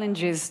are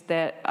challenges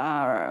that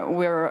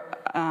we're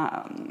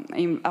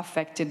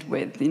affected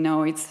with.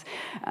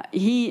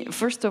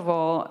 First of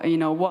all,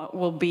 what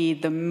will be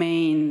the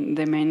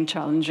main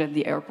challenge that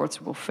the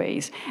airports will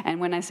face.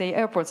 And when I say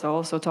airports, I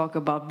also talk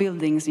about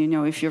buildings.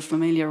 If you're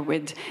familiar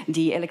with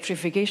the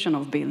electrification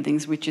of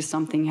buildings, which is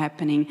something happening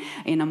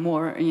in a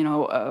more,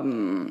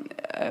 on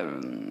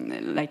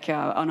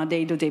a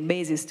day-to-day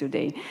basis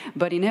today.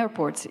 But in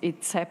airports,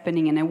 it's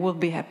happening, and it will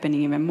be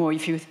happening even more.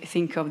 If you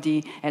think of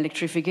the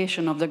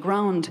electrification of the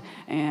ground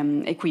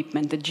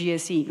equipment, the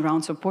GSE,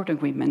 ground support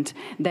equipment,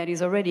 that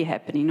is already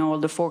happening. All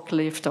the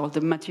forklift, all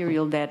the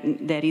material that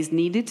is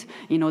needed,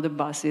 the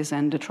buses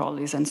and the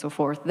trolleys and so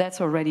forth, that's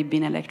already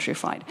been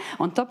electrified.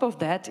 On top of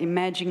that,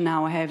 imagine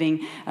now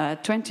having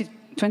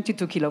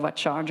 22 kilowatt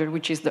charger,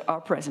 which is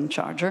our present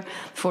charger,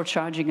 for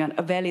charging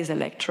a Velis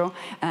Electro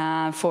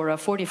for a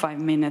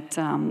 45-minute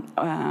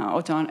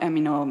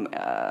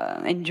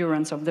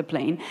endurance of the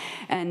plane.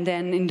 And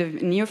then in the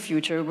near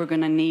future, we're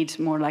going to need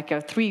more like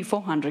a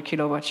 300-400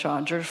 kilowatt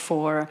charger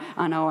for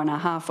an hour and a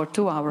half or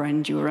 2-hour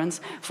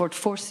endurance for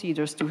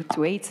 4-seaters to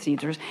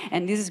 8-seaters.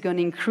 And this is going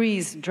to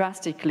increase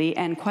drastically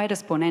and quite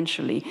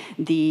exponentially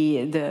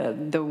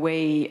the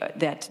way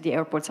that the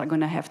airports are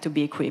going to have to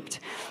be equipped.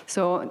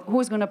 So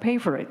who's going to pay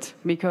for it?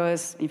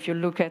 Because if you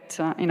look at,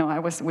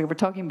 we were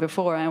talking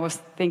before, I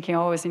was thinking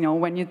always,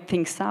 when you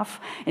think SAF,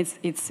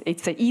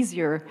 it's an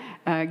easier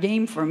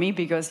game for me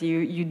because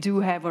you do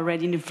have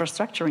already an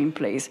infrastructure in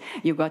place.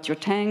 You got your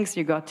tanks,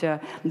 you got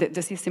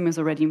the system is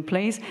already in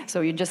place,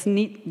 so you just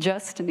need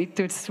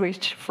to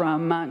switch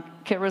from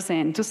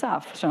kerosene to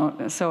SAF.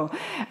 So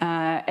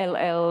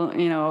LL,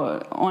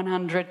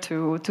 100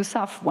 to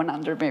SAF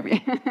 100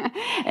 maybe.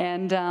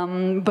 And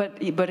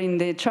but in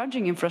the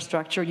charging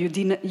infrastructure, you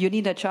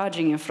need a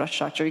charging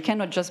infrastructure. You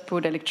cannot just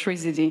put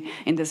electricity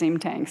in the same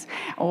tanks,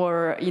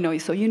 or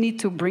so you need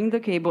to bring the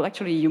cable.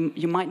 Actually,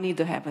 you might need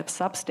to have a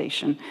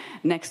substation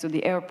next to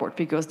the airport,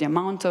 because the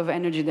amount of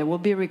energy that will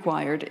be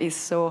required is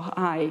so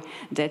high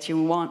that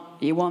you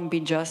won't be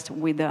just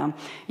with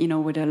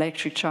with an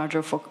electric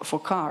charger for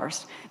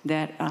cars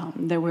that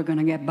we're going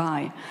to get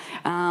by.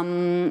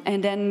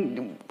 And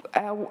then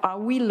are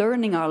we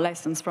learning our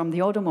lessons from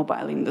the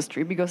automobile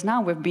industry? Because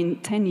now we've been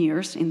 10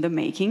 years in the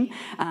making,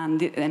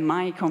 and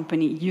my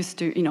company used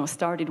to,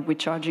 started with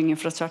charging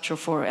infrastructure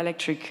for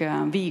electric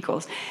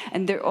vehicles.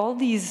 And there are all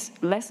these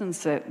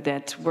lessons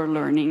that we're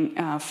learning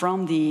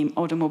from the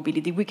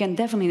automobility. We can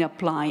definitely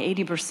apply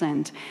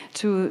 80%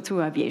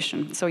 to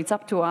aviation. So it's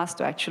up to us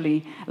to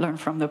actually learn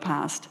from the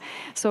past.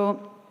 So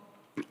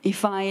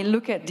if I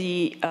look at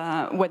the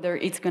whether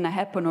it's going to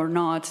happen or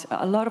not,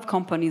 a lot of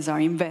companies are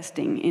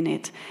investing in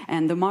it,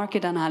 and the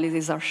market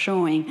analyses are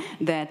showing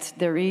that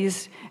there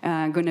is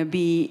going to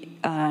be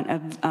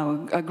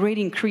a great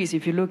increase.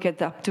 If you look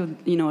at up to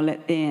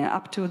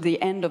the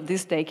end of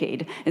this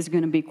decade, it's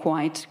going to be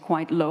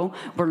quite low.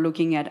 We're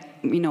looking at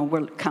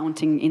we're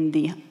counting in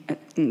the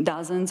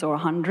dozens or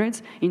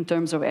hundreds in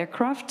terms of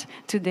aircraft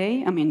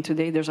today. I mean,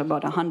 today there's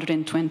about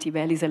 120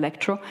 Velis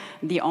Electro,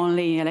 the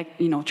only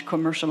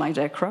commercialized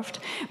aircraft.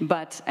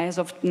 But as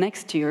of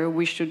next year,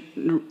 we should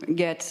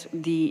get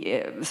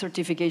the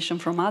certification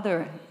from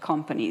other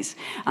companies,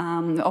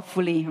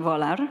 hopefully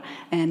Volar,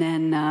 and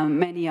then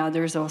many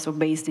others also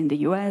based in the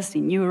US,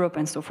 in Europe,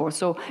 and so forth.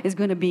 So it's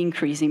going to be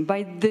increasing.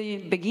 By the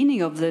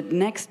beginning of the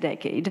next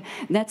decade,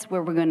 that's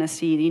where we're going to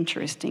see it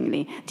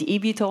interestingly. The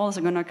eVTOLs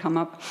are going to come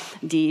up,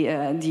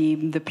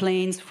 the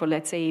planes for,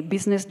 let's say,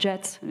 business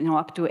jets,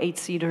 up to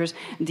 8-seaters,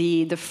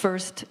 the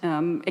first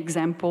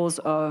examples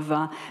of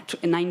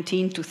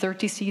 19 to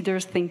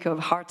 30-seaters, think of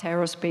Heart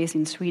Aerospace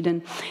in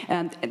Sweden,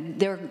 and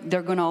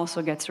they're going to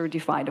also get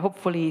certified,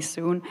 hopefully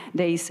soon.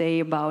 They say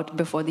about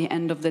before the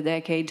end of the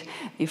decade.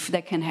 If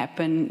that can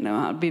happen,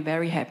 I'll be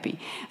very happy.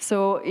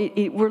 So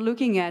we're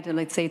looking at,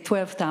 let's say,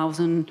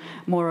 12,000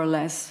 more or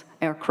less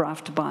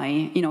aircraft by,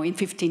 in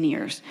 15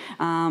 years.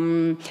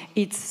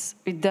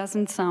 It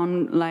doesn't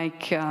sound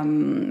like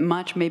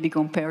much, maybe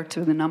compared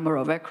to the number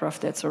of aircraft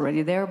that's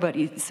already there, but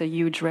it's a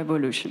huge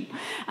revolution.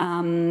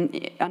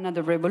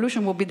 Another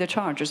revolution will be the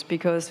chargers,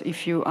 because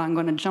I'm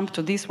going to jump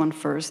to this one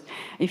first.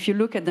 If you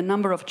look at the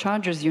number of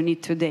chargers you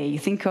need today,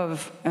 think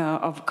of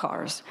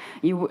cars.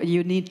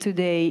 You need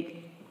today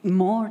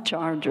more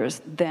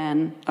chargers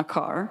than a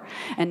car,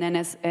 and then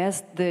as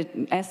the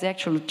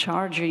actual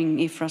charging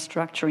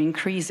infrastructure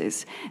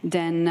increases,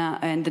 then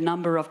and the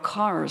number of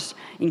cars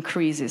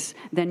increases,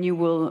 then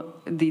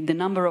the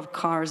number of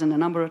cars and the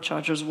number of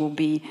chargers will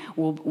be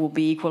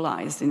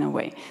equalized in a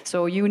way.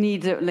 So you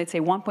need let's say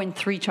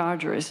 1.3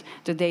 chargers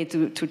today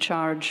to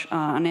charge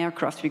an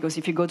aircraft, because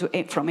if you go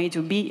from A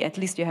to B, at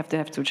least you have to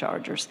have 2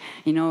 chargers.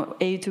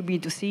 A to B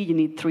to C, you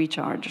need 3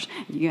 chargers.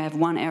 You have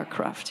 1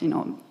 aircraft.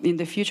 In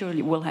the future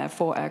we'll have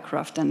 4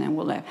 aircraft, and then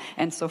we'll have,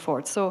 and so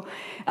forth. So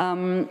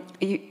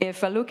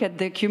if I look at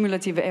the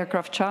cumulative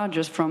aircraft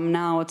chargers from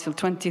now till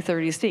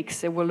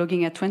 2036, we're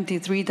looking at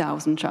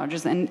 23,000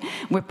 chargers, and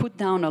we put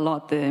down a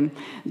lot the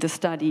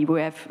study.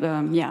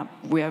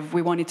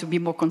 We wanted to be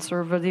more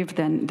conservative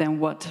than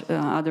what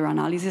other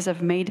analyses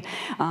have made,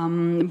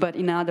 but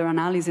in other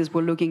analyses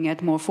we're looking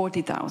at more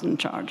 40,000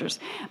 chargers.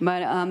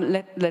 But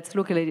let's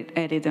look at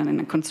it in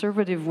a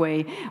conservative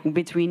way.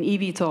 Between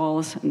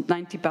eVTOLs,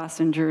 90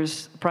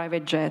 passengers,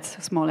 private jets,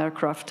 small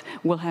aircraft,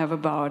 will have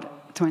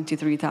about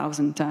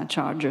 23,000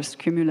 chargers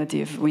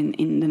cumulative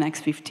in the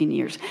next 15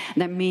 years.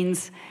 That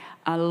means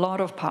a lot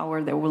of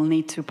power that will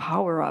need to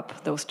power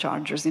up those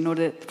chargers in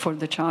order for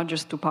the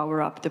chargers to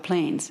power up the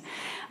planes.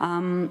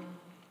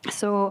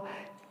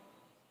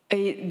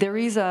 There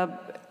is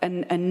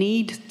a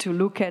need to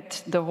look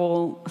at the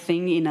whole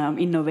thing in an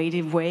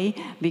innovative way,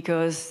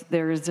 because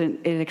there is an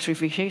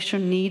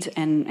electrification need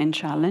and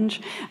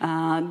challenge.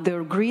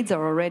 The grids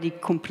are already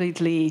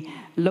completely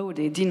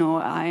loaded.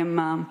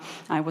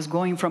 I was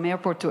going from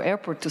airport to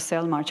airport to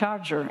sell my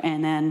charger,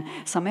 and then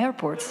some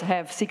airports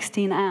have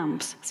 16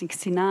 amps.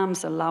 16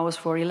 amps allows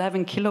for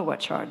 11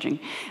 kilowatt charging,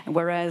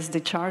 whereas the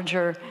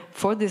charger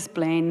for this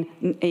plane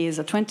is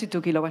a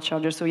 22 kilowatt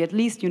charger, so at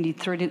least you need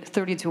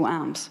 32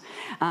 amps.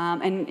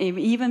 And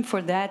even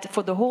for that,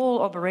 for the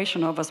whole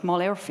operation of a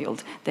small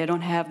airfield, they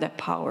don't have that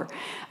power.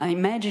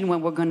 Imagine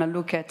when we're going to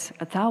look at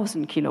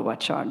 1,000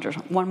 kilowatt chargers,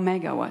 1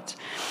 megawatt.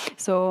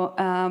 So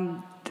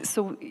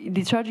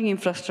the charging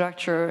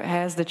infrastructure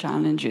has the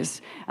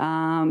challenges,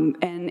 and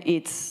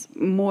it's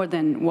more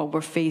than what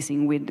we're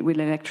facing with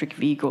electric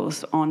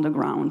vehicles on the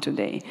ground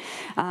today.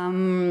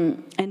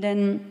 And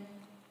then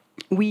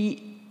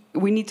we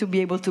need to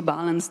be able to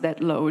balance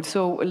that load.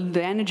 So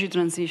the energy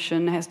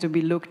transition has to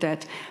be looked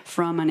at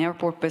from an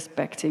airport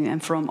perspective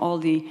and from all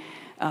the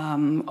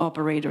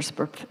operators'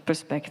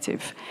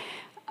 perspective.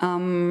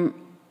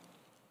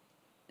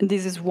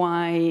 This is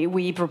why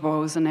we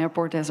propose an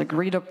airport as a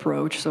grid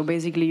approach. So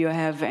basically, you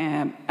have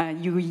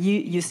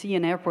you see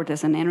an airport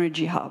as an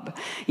energy hub.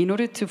 In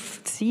order to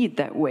see it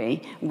that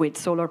way, with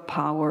solar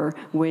power,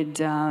 with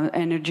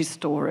energy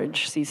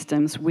storage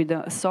systems, with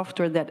a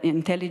software that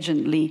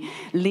intelligently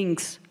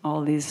links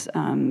all these,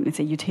 let's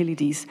say,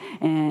 utilities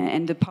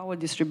and the power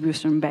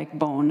distribution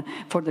backbone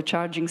for the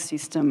charging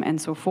system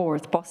and so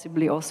forth,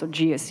 possibly also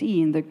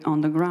GSE on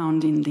the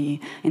ground in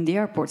the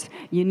airports.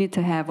 You need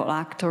to have all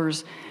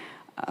actors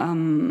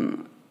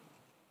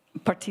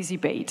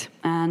participate,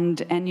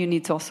 and you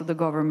need also the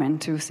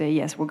government to say,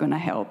 yes, we're going to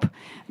help,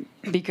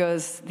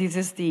 because this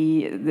is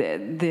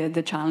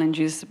the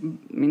challenges,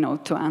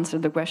 to answer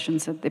the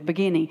questions at the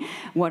beginning.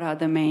 What are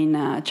the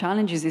main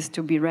challenges is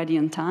to be ready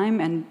on time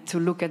and to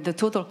look at the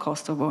total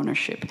cost of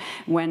ownership.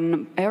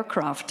 When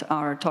aircraft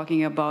are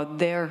talking about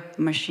their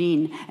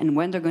machine and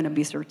when they're going to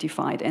be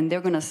certified, and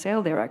they're going to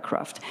sell their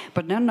aircraft,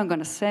 but they're not going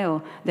to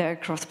sell the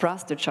aircraft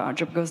plus the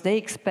charger, because they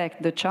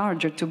expect the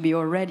charger to be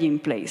already in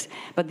place.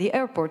 But the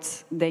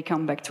airports, they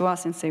come back to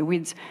us and say,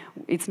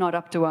 it's not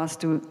up to us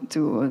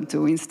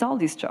to install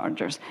these chargers.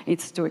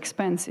 It's too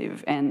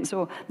expensive. And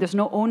so there's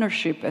no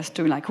ownership as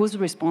to who's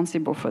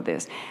responsible for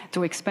this.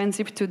 Too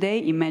expensive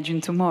today,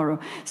 imagine tomorrow.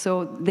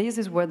 So this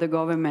is where the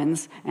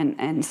governments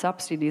and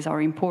subsidies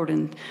are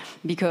important,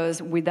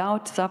 because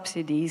without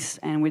subsidies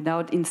and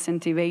without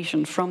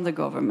incentivization from the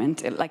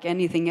government, like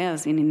anything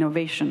else in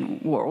innovation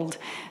world,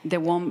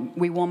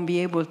 we won't be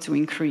able to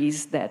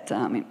increase that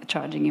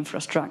charging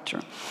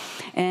infrastructure.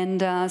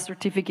 And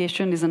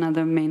certification is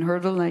another main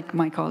hurdle, like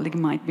my colleague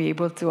might be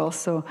able to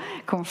also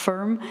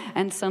confirm.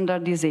 And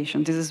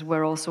standardization. This is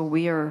where also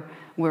we're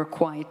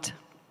quite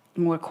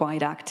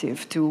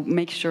active to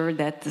make sure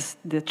that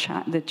the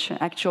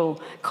actual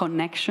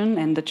connection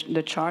and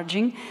the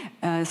charging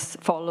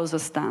follows a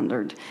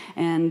standard.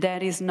 And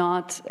that is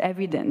not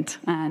evident.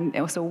 And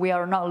so we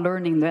are not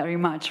learning very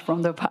much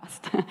from the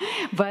past.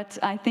 But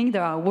I think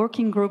there are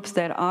working groups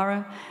that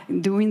are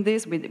doing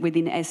this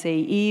within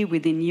SAE,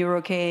 within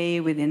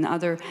EuroK, within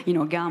other,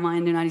 Gamma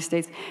in the United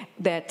States,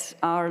 that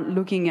are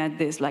looking at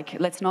this. Like,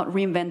 let's not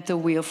reinvent the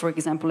wheel. For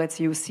example, let's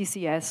use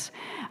CCS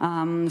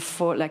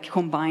for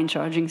combined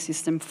charging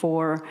system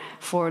for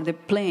the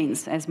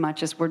planes as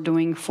much as we're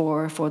doing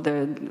for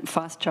the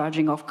fast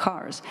charging of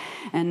cars.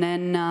 And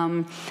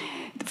then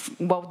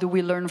what do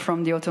we learn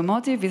from the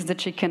automotive is the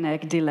chicken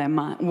egg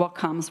dilemma. What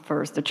comes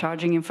first, the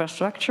charging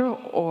infrastructure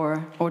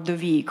or the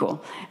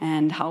vehicle?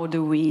 And how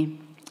do we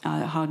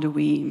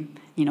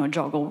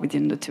juggle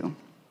within the two?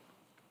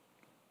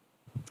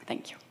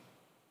 Thank you.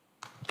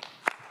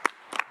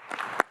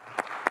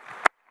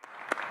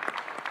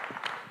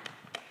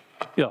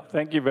 Yeah,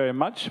 thank you very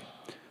much.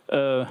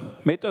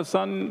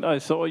 Mehta-san, I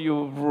saw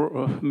you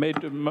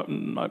made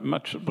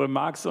much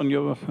remarks on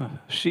your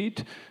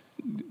sheet.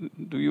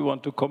 Do you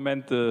want to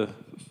comment the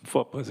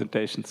 4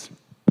 presentations?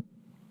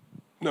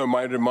 No,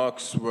 my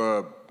remarks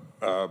were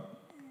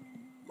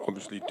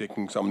obviously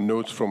taking some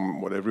notes from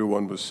what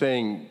everyone was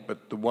saying,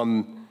 but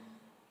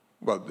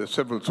there's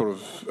several sort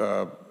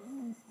of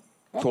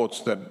thoughts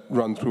that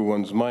run through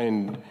one's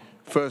mind.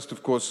 First,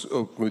 of course,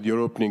 with your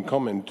opening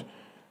comment,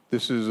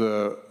 this is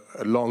a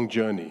long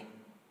journey.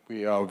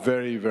 We are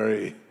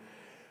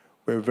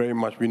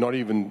we're not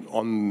even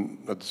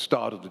at the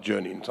start of the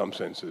journey in some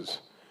senses.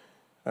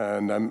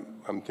 And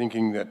I'm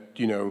thinking that,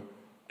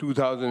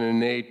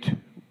 2008,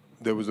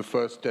 there was the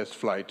first test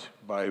flight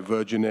by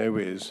Virgin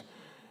Airways.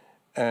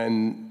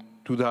 And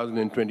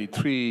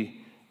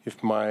 2023,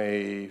 if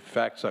my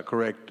facts are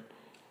correct,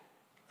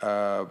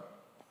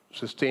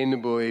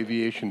 sustainable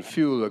aviation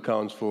fuel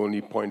accounts for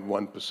only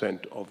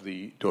 0.1% of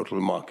the total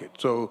market.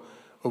 So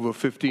over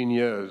 15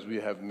 years, we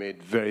have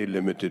made very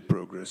limited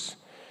progress.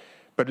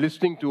 But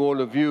listening to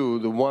all of you,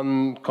 the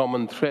one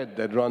common thread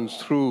that runs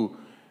through,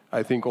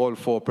 I think, all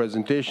 4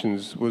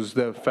 presentations was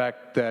the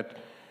fact that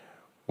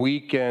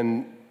we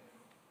can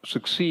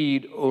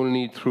succeed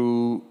only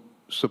through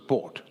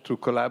support, through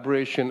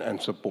collaboration and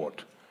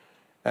support.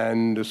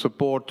 And the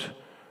support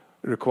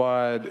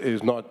required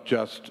is not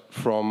just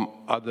from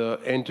other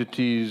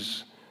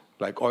entities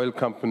like oil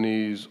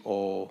companies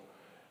or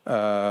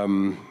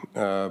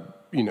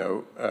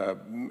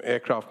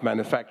aircraft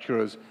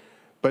manufacturers,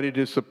 but it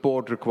is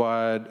support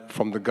required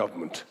from the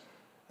government.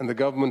 And the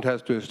government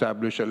has to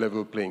establish a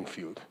level playing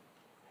field.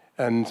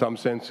 And in some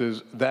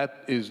senses,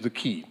 that is the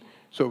key.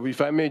 So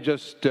if I may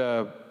just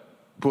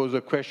pose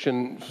a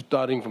question,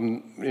 starting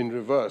from in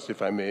reverse,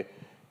 if I may,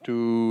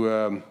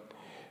 to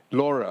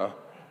Laura.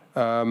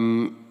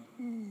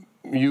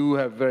 You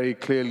have very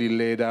clearly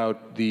laid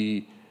out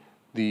the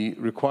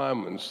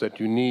requirements that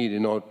you need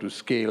in order to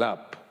scale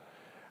up.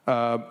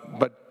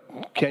 But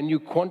can you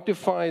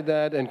quantify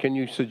that, and can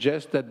you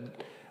suggest that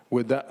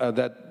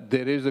that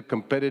there is a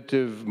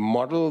competitive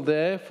model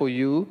there for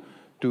you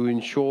to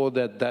ensure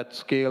that that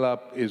scale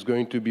up is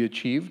going to be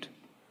achieved?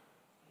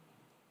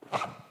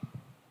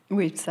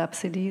 With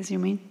subsidies, you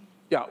mean?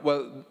 Yeah,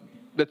 well,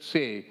 let's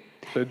say,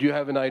 so do you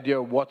have an idea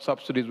of what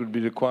subsidies would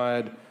be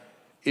required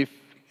if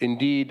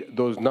indeed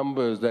those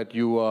numbers that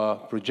you are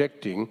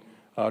projecting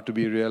are to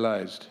be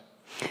realized?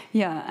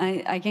 Yeah,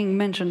 I can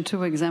mention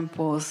two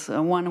examples,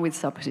 one with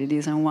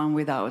subsidies and one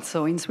without.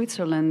 So in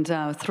Switzerland,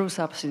 through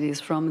subsidies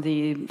from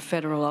the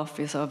Federal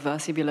Office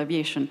of Civil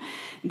Aviation,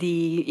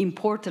 the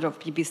importer of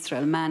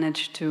Pipistrel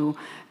managed to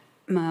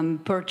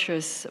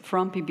purchase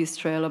from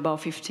Pipistrel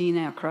about 15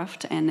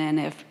 aircraft, and then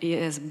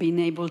has been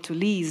able to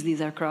lease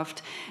these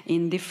aircraft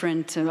in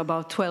different,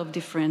 about 12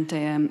 different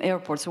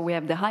airports. So we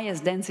have the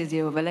highest density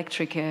of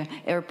electric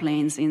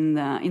airplanes in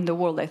the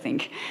world, I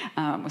think,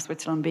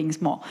 Switzerland being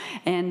small.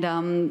 And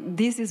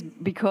this is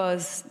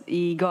because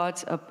he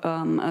got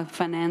a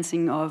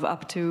financing of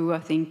up to, I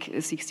think,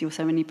 60 or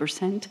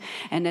 70%,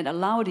 and that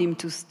allowed him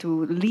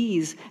to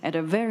lease at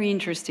a very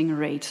interesting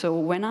rate. So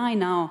when I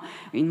now,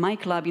 in my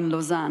club in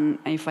Lausanne,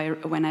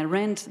 when I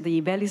rent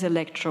the Velis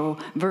Electro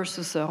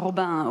versus a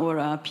Robin or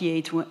a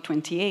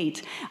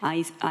PA28,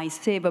 I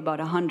save about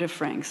 100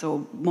 francs,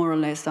 so more or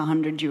less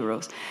 100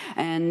 euros.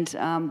 And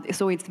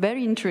so it's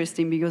very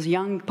interesting because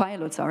young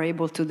pilots are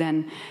able to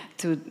then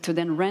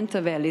rent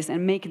a Velis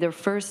and make their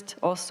first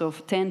also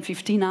 10,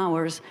 15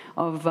 hours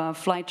of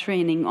flight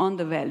training on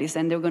the Velis,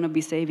 and they're going to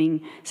be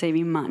saving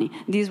money.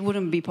 This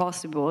wouldn't be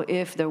possible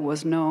if there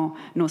was no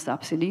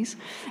subsidies.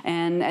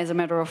 And as a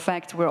matter of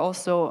fact, we're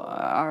also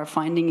are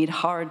finding it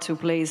hard to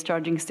place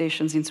charging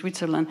stations in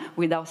Switzerland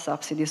without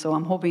subsidies. So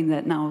I'm hoping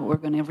that now we're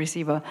going to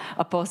receive a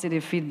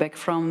positive feedback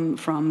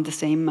from the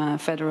same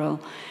federal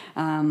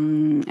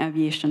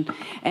aviation.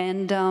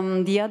 And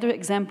the other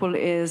example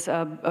is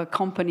a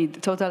company,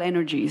 Total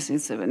Energies.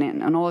 It's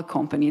an oil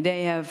company.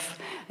 They have,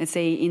 let's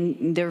say,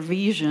 in their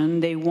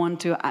vision, they want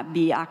to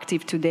be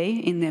active today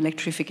in the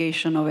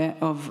electrification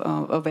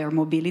of air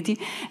mobility,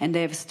 and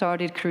they have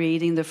started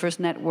creating the first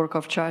network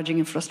of charging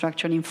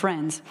infrastructure in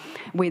France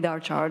with our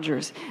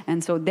chargers.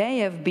 And so they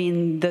have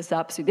been the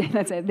subsidy.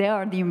 Let's say they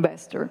are the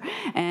investor.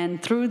 And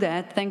through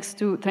that, thanks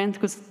to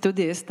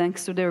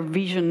their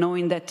vision,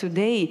 knowing that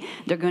today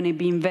they're going to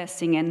be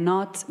investing and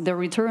not the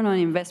return on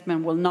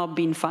investment will not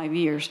be in 5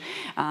 years.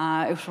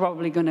 It's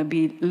probably going to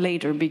be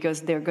later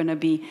because they're going to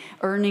be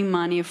earning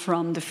money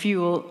from the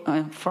fuel,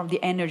 from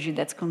the energy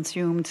that's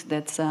consumed,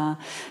 that's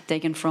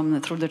taken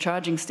through the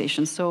charging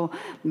station. So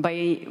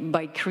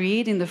by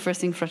creating the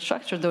first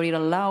infrastructure, though, it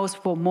allows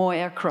for more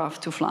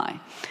aircraft to fly.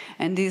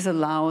 And this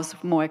allows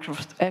more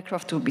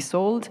aircraft to be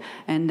sold,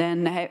 and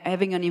then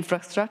having an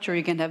infrastructure,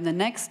 you can have the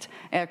next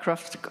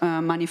aircraft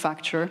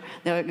manufacturer.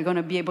 They're going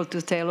to be able to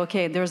tell,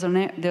 okay, there's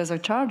a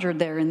charger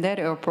there in that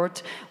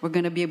airport. We're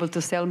going to be able to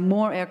sell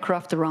more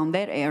aircraft around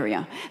that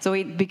area. So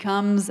it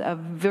becomes a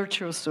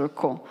virtuous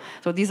circle.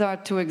 So these are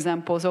two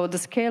examples. So the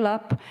scale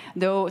up,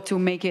 though, to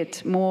make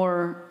it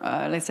more,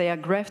 let's say,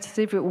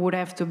 aggressive, it would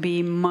have to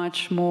be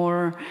much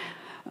more,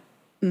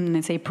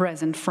 let's say,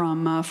 present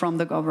from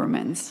the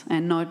governments,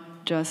 and not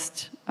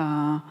just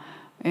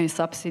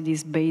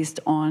subsidies based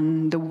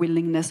on the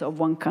willingness of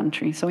one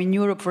country. So in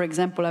Europe, for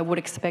example, I would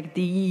expect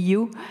the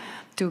EU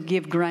to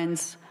give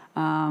grants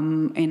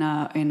in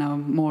a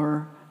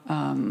more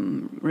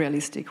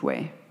realistic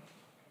way.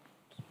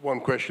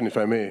 One question, if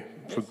I may,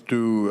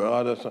 to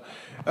Ada.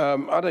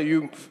 Ada,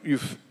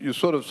 you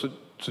sort of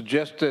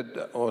suggested,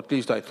 or at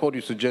least I thought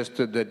you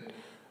suggested, that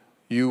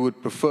you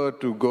would prefer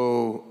to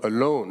go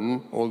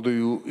alone, although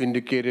you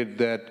indicated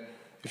that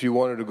if you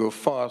wanted to go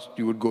fast,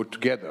 you would go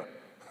together.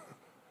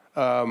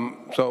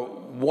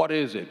 So what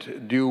is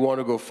it? Do you want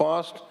to go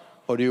fast,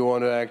 or do you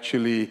want to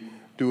actually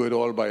do it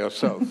all by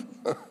yourself?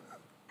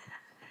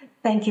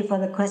 Thank you for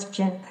the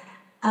question.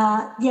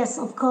 Yes,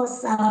 of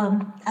course,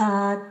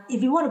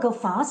 if you want to go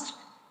fast,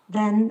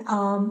 then,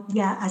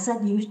 yeah, I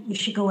said you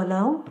should go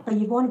alone, but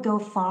you want to go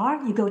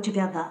far, you go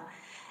together.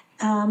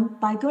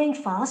 By going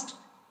fast,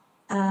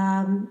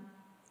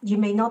 you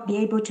may not be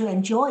able to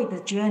enjoy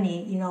the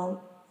journey,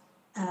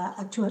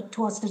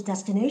 towards the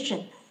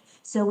destination.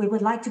 So we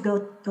would like to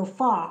go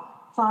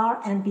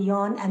far and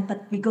beyond,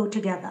 but we go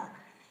together.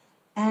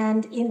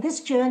 And in this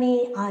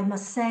journey, I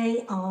must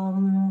say,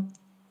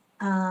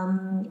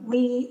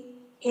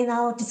 in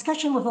our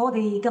discussion with all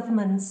the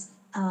governments,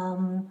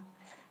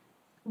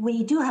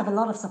 we do have a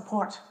lot of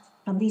support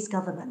from these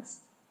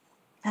governments.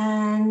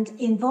 And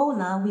in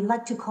Volar, we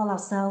like to call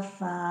ourselves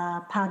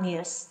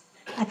pioneers.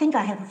 I think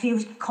I have a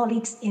few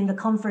colleagues in the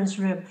conference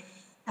room.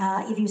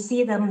 If you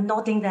see them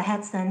nodding their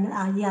heads, then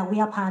yeah, we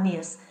are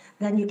pioneers.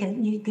 Then you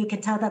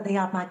can tell that they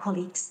are my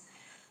colleagues.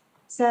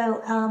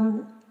 So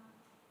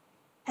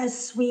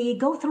as we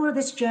go through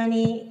this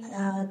journey,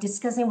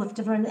 discussing with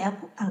different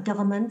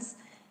governments,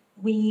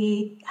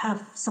 we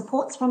have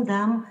supports from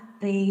them.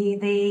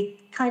 They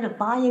kind of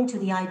buy into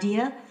the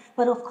idea,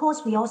 but of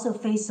course we also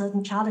face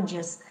certain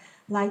challenges,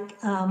 like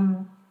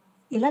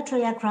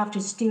electric aircraft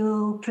is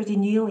still pretty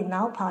new in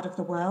our part of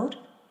the world,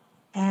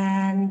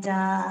 and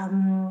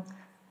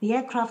the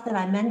aircraft that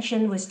I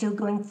mentioned, we're still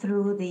going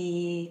through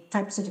the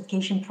type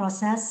certification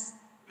process.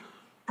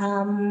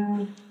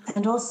 And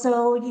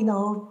also,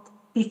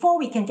 before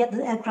we can get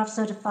the aircraft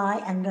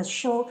certified and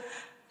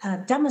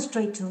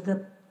demonstrate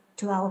to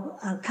to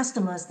our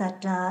customers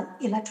that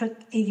electric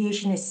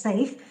aviation is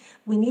safe,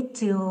 we need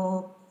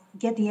to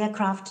get the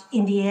aircraft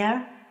in the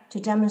air to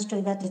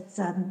demonstrate that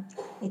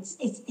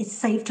it's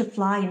safe to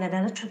fly in an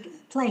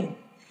electric plane.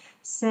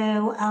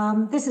 So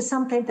this is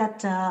something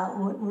that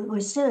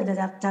we're still in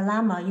that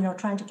dilemma,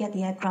 trying to get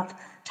the aircraft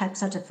type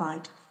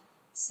certified.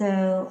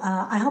 So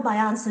I hope I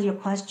answered your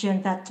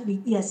question that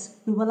yes,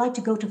 we would like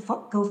to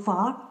go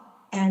far,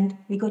 and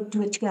we go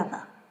do it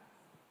together.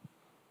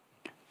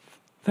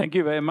 Thank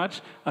you very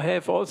much. I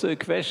have also a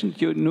question.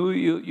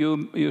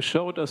 You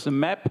showed us a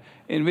map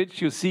in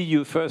which you see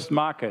your first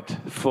market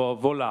for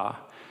Volar.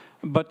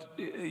 But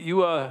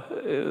you are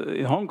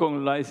in Hong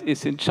Kong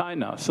is in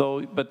China,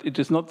 but it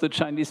is not the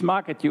Chinese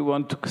market you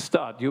want to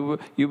start. You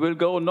will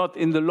go not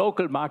in the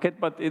local market,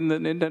 but in the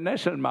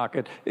international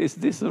market. Is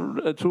this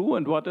true,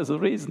 and what is the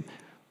reason?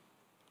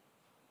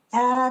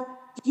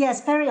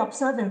 Yes, very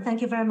observant.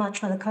 Thank you very much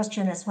for the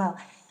question as well.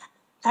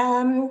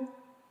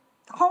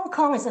 Hong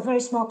Kong is a very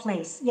small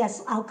place.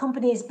 Yes, our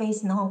company is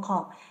based in Hong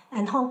Kong,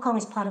 and Hong Kong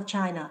is part of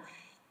China.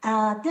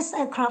 This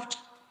aircraft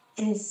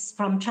is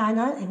from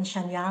China, in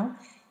Shenyang.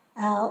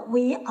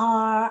 We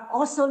are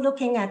also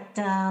looking at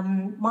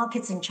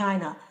markets in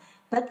China,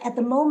 but at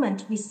the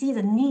moment we see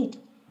the need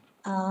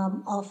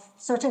of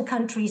certain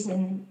countries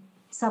in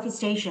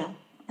Southeast Asia,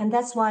 and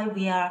that's why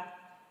we are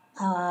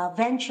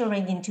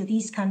venturing into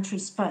these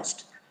countries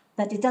first.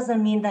 But it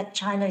doesn't mean that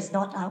China is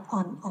not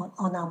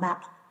on our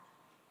map.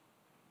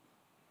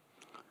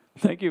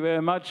 Thank you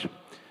very much.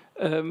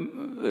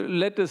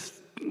 Let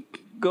us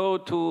go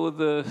to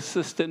the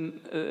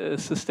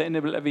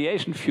sustainable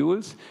aviation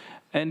fuels.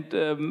 And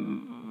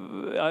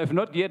I've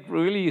not yet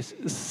really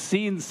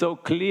seen so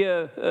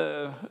clear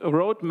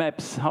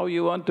roadmaps how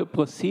you want to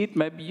proceed.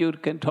 Maybe you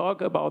can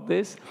talk about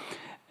this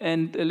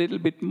and a little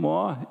bit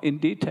more in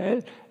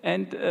detail.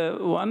 And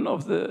one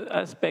of the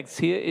aspects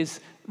here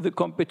is the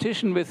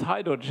competition with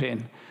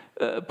hydrogen.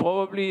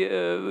 Probably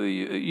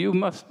you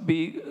must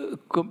be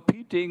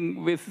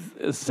competing with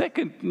a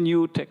second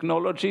new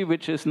technology,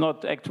 which is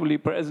not actually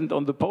present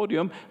on the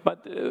podium,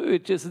 but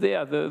which is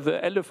there, the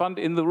elephant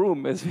in the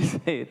room, as we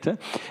say it.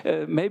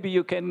 Maybe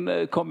you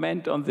can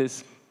comment on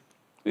this.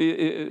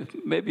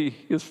 Maybe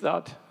you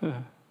start,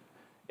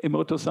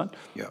 Emoto-san.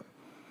 Yeah.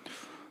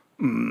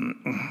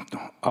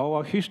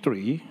 Our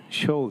history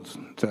shows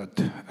that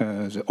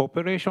the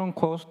operation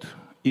cost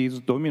is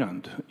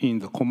dominant in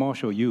the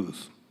commercial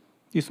use.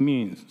 This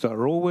means the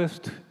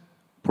lowest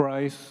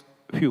price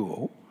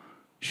fuel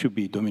should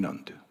be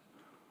dominant.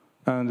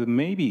 And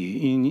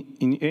maybe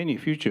in any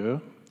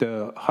future,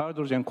 the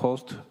hydrogen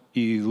cost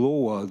is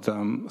lower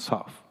than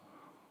SAF.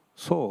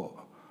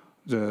 So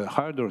the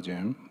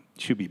hydrogen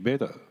should be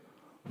better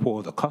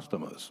for the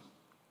customers.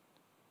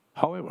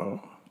 However,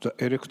 the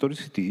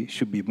electricity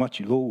should be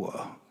much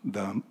lower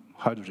than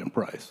hydrogen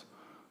price.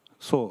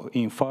 So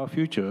in far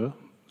future,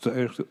 the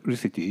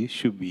electricity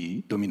should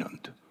be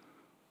dominant.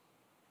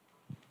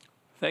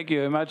 Thank you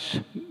very much.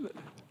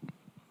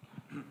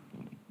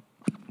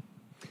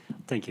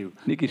 Thank you.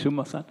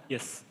 NISHIMURA-san.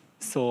 Yes.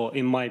 So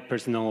in my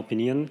personal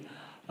opinion,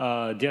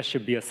 there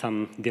should be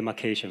some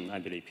demarcation, I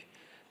believe.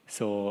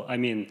 So I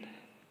mean,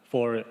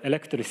 for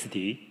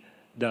electricity,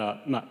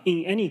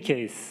 in any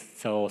case,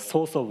 so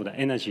source of the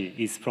energy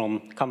is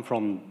come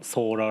from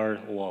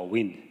solar or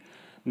wind.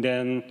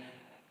 Then,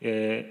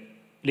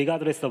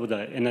 regardless of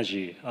the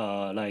energy,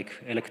 like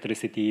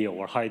electricity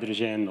or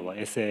hydrogen or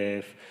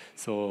ICEF,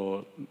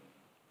 so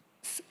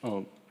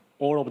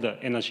all of the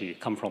energy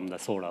come from the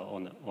solar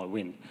or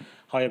wind.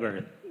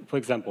 However, for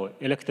example,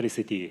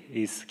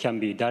 electricity can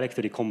be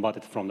directly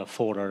converted from the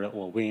solar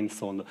or wind,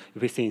 so the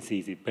efficiency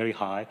is very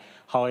high.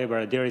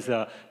 However, there is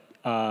that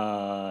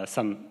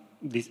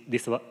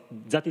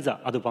is an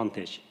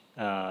advantage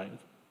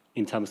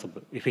in terms of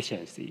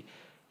efficiency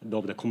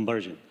of the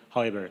conversion.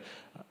 However,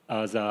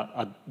 as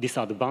a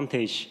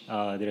disadvantage,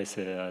 there is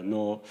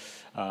no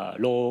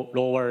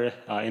lower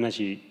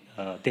energy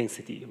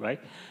density, right?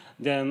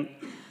 Then,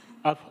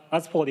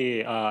 as for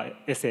the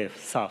ICEF,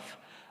 SAF,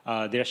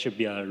 there should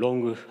be a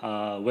long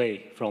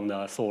way from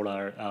the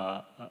solar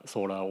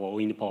or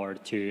wind power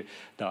to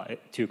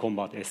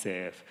combat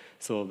ICEF.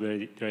 So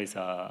there is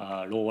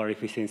a lower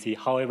efficiency.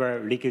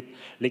 However,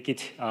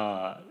 liquid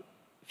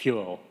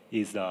fuel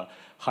is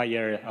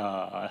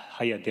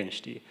higher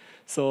density.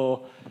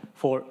 So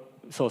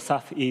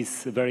SAF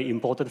is very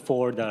important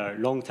for the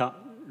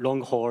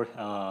long-haul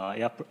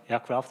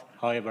aircraft.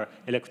 However,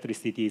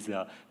 electricity is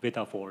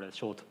better for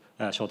short-haul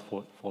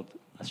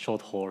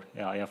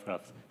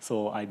aircraft.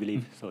 So I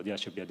believe there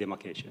should be a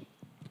demarcation.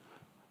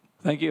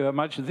 Thank you very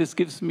much. This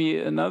gives me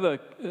another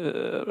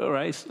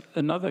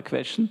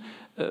question.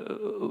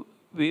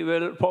 We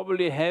will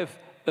probably have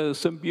a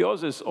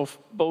symbiosis of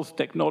both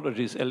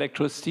technologies,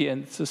 electricity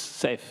and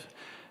SAF.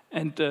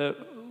 And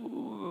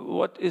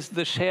what is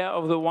the share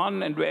of the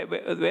one, and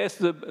where's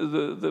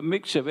the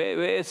mixture?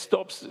 Where it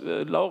stops?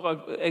 Laura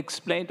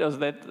explained us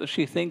that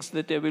she thinks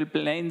that there will be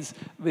planes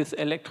with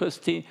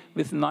electricity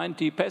with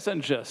 90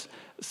 passengers.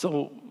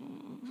 So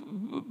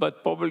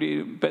but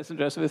probably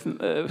passengers with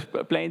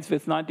planes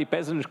with 90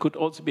 passengers could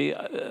also be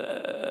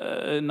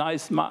a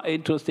nice,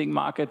 interesting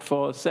market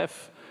for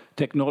CEF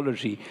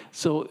technology.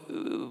 So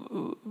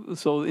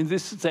in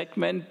this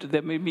segment,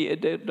 there may be a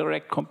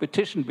direct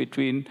competition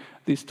between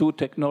these two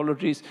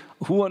technologies.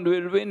 Who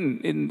will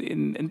win?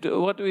 And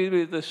what will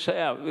be the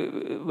share?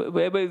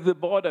 Where will the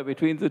border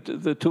between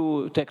the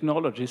two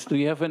technologies? Do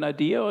you have an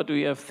idea, or do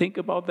you think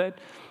about that?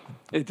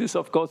 It is,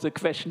 of course, a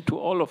question to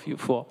all of you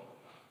four.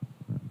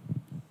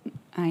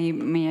 I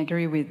may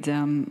agree with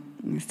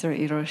Mr.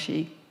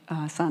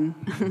 Hiroshi-san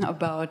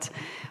about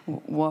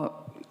what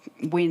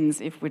wins,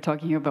 if we're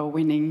talking about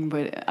winning,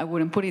 but I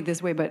wouldn't put it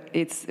this way, but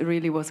it's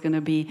really what's going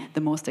to be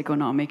the most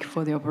economic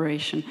for the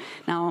operation.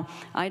 Now,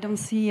 I don't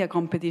see a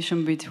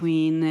competition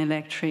between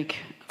electric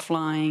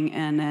flying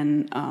and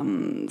then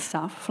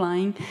SAF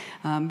flying,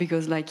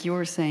 because like you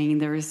were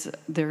saying,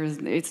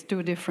 it's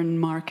two different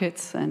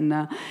markets, and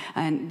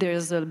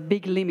there's a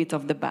big limit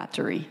of the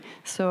battery.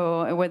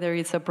 So whether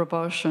it's a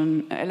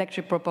propulsion,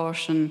 electric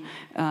propulsion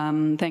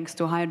thanks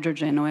to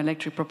hydrogen, or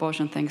electric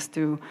propulsion thanks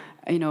to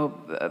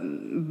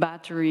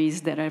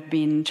batteries that have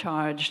been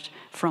charged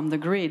from the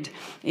grid,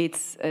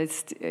 it's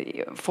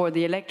for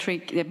the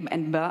electric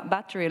and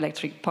battery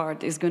electric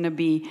part is going to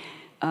be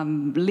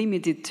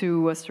limited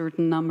to a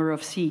certain number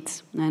of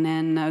seats. And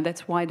then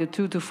that's why the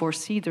 2 to 4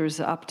 seaters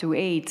up to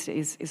 8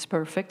 is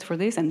perfect for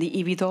this. And the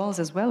eVTOLs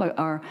as well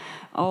are,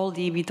 all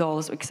the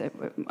eVTOLs, except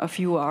a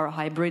few are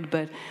hybrid,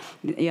 but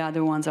the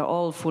other ones are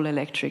all full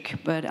electric.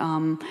 But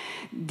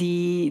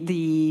the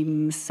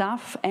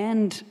SAF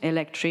and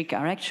electric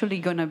are actually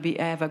going to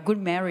have a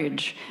good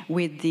marriage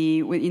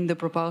in the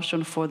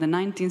propulsion for the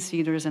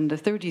 19-seaters and the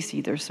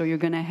 30-seaters. So you're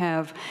going to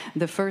have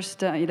the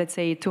first, let's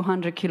say,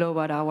 200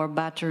 kilowatt-hour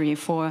battery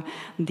for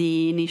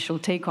the initial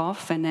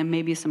takeoff, and then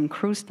maybe some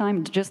cruise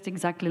time, just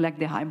exactly like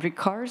the hybrid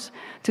cars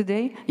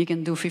today. You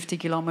can do 50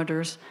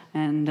 kilometers,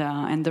 and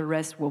the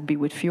rest will be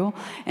with fuel.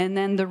 And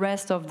then the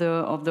rest of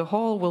the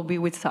whole will be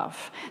with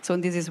SAF. So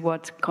this is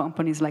what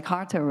companies like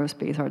Heart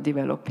Aerospace are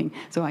developing.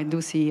 So I do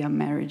see a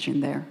marriage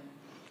in there.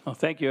 Oh,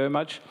 thank you very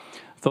much.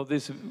 So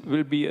this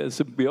will be a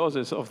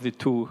symbiosis of the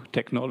two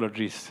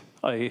technologies.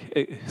 I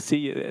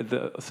see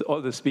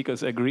all the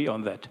speakers agree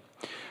on that.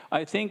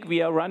 I think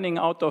we are running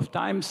out of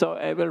time, so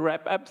I will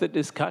wrap up the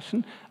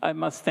discussion. I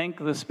must thank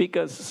the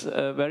speakers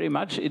very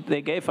much.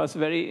 They gave us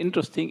very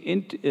interesting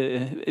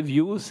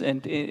views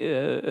and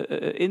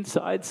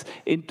insights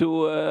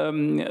into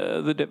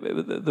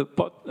the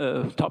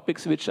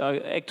topics which are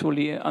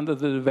actually under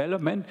the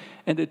development.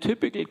 And a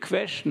typical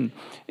question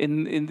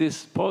in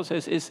this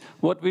process is,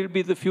 what will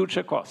be the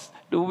future cost?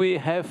 Do we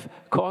have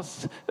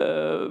costs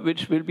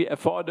which will be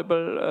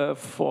affordable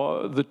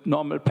for the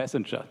normal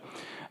passenger?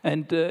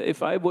 And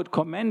if I would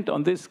comment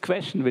on this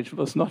question, which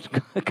was not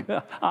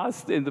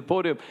asked in the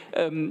podium,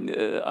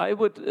 I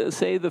would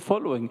say the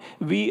following.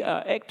 We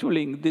are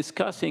actually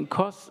discussing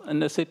costs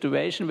in a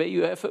situation where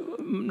you have a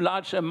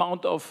large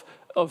amount of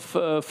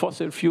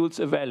fossil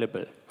fuels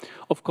available.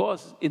 Of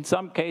course, in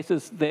some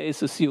cases, there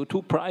is a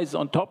CO2 price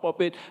on top of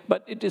it,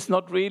 but it is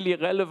not really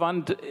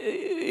relevant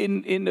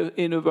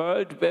in a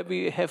world where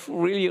we have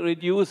really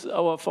reduced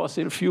our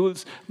fossil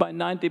fuels by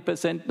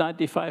 90%,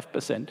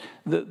 95%.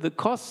 The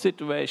cost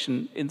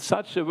situation in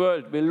such a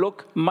world will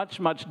look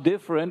much, much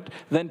different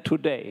than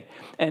today.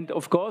 And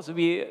of course,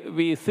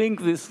 we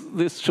think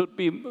this should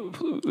be,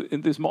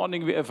 this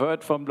morning we have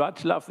heard from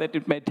Václav that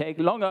it may take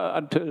longer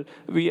until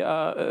we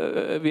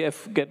have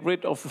get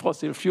rid of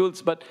fossil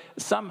fuels, but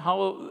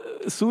somehow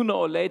sooner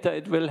or later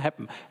it will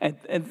happen.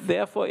 And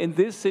therefore, in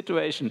this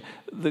situation,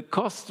 the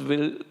cost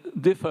will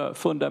differ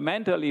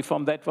fundamentally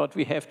from that what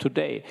we have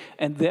today.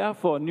 And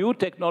therefore, new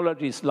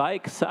technologies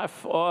like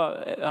SAF or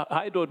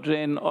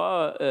hydrogen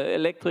or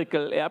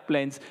electrical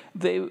airplanes,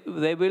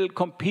 they will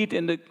compete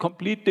in a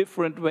complete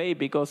different way,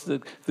 because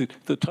the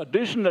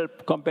traditional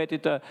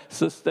competitor,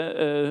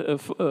 the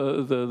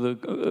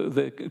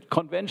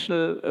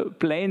conventional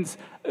planes,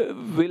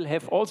 will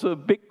have also a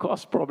big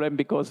cost problem,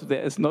 because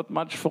there is not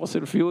much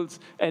fossil fuels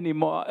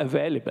anymore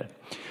available.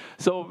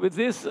 So with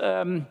this,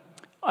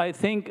 I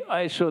think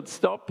I should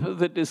stop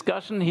the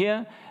discussion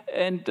here,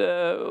 and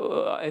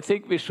I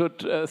think we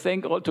should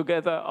thank all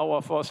together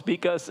our 4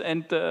 speakers,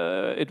 and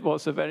it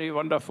was a very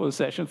wonderful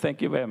session.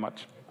 Thank you very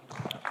much.